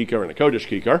ordinary kikar and a kodesh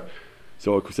kikar.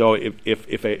 So if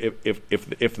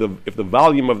the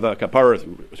volume of the kapara,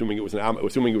 assuming it was a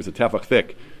tefach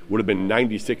thick, would have been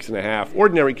 96.5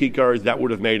 ordinary kikars, that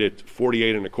would have made it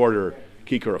 48.25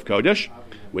 kikar of kodesh,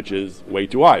 which is way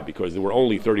too high because there were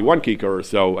only 31 kikar or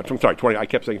so. I'm sorry, 20. I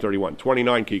kept saying 31.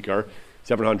 29 kikar,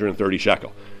 730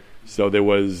 shekel. So there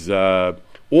was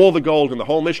all the gold in the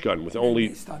whole Mishkan was only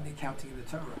based on the accounting of the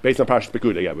Torah. Based on Parshas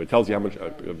Pekudah, yeah, but it tells you how much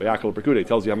it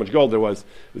tells you how much gold there was.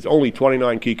 There's only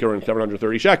 29 kikar and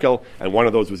 730 shekel, and one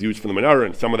of those was used for the menorah,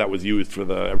 and some of that was used for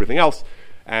everything else.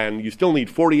 And you still need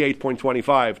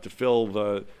 48.25 to fill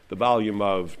the volume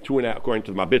of 2.5, according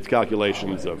to the Mabitz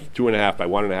calculations, of 2.5 by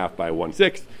 1.5 by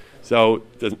 1/6. So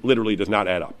it literally does not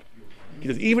add up. He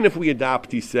says even if we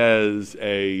adopt, he says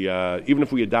even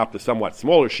if we adopt a somewhat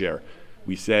smaller share,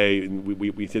 we say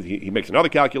he makes another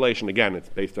calculation. Again, it's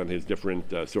based on his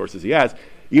different sources he has.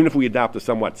 Even if we adopt a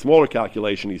somewhat smaller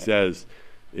calculation, he says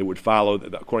it would follow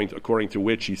according to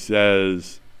which he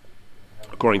says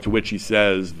that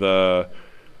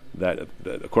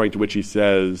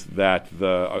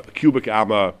a cubic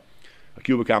amma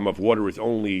of water is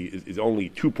only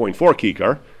 2.4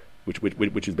 kikar,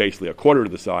 which is basically a quarter of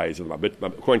the size of the Mabit.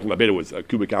 According to the Mabit, it was a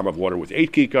cubic amma of water was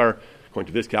 8 kikar. According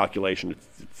to this calculation,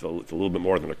 it's a little bit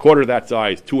more than a quarter of that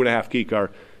size, 2.5 kikar.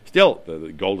 Still,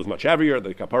 the gold is much heavier.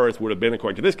 The kaparis would have been,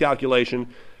 according to this calculation,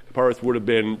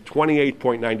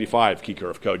 28.95 kikar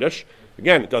of kodesh.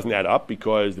 Again, it doesn't add up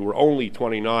because there were only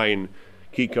 29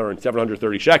 kikar and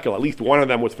 730 shekel. At least one of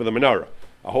them was for the menorah.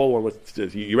 A whole one was.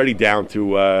 You're already down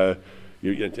to, and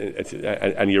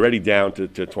you're already down to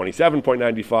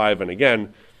 27.95. And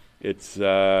again, it's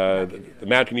the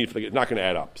amount you need for it's not going to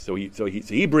add up. So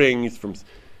he brings from some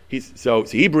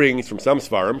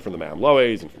svarim from the Ma'am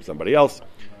and from somebody else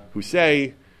who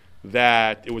say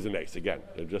that it was a nace. Again,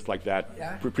 just like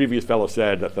that previous fellow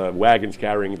said that the wagons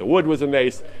carrying the wood was a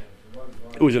nace.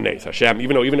 It was a nace. Hashem,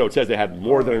 even though it says they had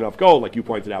more than enough gold, like you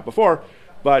pointed out before,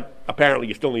 but apparently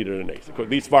you still needed a nace.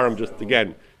 These svarim just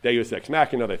again Deus ex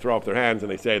machina, they throw up their hands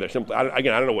and they say they're simply. I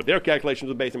don't know what their calculations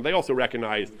were based on, but they also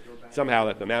recognize somehow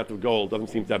that the amount of gold doesn't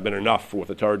seem to have been enough for what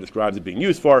the Torah describes it being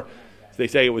used for. So they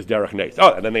say it was derech nace.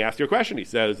 Oh, and then they ask you a question. He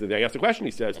says,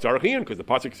 tzarech iyun, because the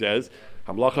pasuk says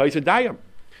hamlacha yisadayim.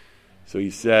 So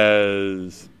he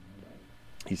says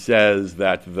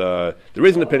that there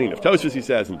is an opinion of Tosfos. He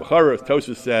says in Bechara,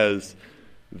 Tosfos says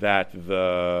that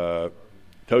the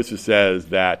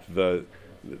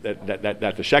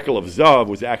shekel of zav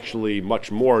was actually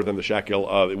much more than the shekel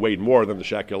of, it weighed more than the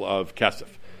shekel of kesef.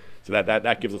 So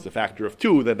that gives us a factor of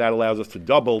 2, that allows us to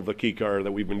double the kikar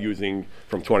that we've been using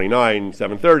from 29,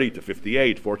 730 to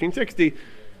 58, 1460,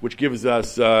 which gives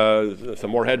us some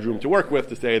more headroom to work with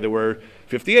to say there were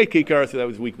 58 kikar, so that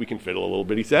was we can fiddle a little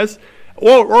bit, he says.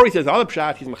 Or he says, other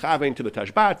pshat, he's mechavein to the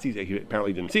tashbats. He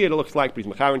apparently didn't see it looks like, but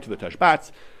he's mechavein to the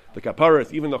tashbats. The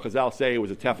kaparas, even though Chazal say it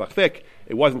was a tefach thick,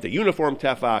 it wasn't a uniform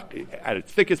tefach. At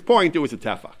its thickest point, it was a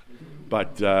tefach.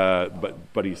 But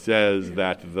he says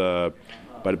that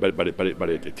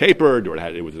it tapered, or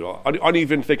it was an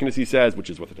uneven thickness, he says, which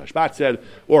is what the Tashbat said.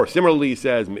 Or similarly, he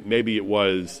says maybe it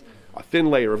was a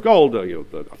thin layer of gold, a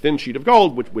thin sheet of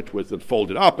gold, which was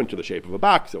folded up into the shape of a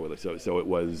box. So it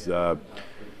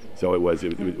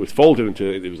was folded into.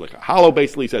 It was like a hollow.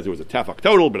 Basically, he says it was a tefach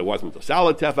total, but it wasn't a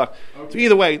solid tefach. So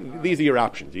either way, these are your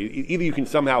options. Either you can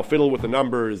somehow fiddle with the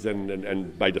numbers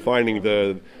and by defining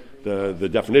the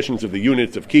definitions of the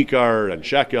units of kikar and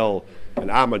shekel and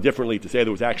amma differently to say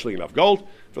there was actually enough gold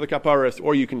for the kaparis,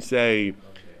 or you can say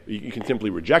You can simply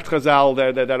reject Chazal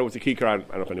that it was a kikar. I don't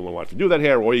know if anyone wants to do that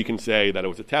here, or you can say that it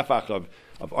was a tefach of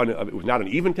it was not an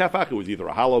even tefach. It was either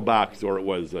a hollow box or it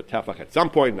was a tefach at some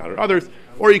point, not at others.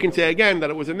 Or you can say again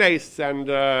that it was a nace, and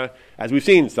as we've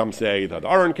seen, some say that the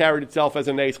aron carried itself as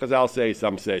a nace. Chazal say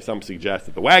some suggest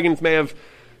that the wagons may have.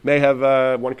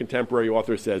 One contemporary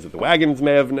author says that the wagons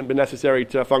may have been necessary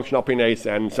to function al pi nace,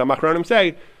 and some achronim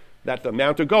say that the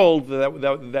amount of gold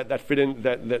that fit in,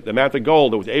 that the amount of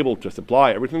gold that was able to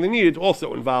supply everything they needed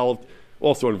also involved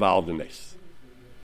in nace.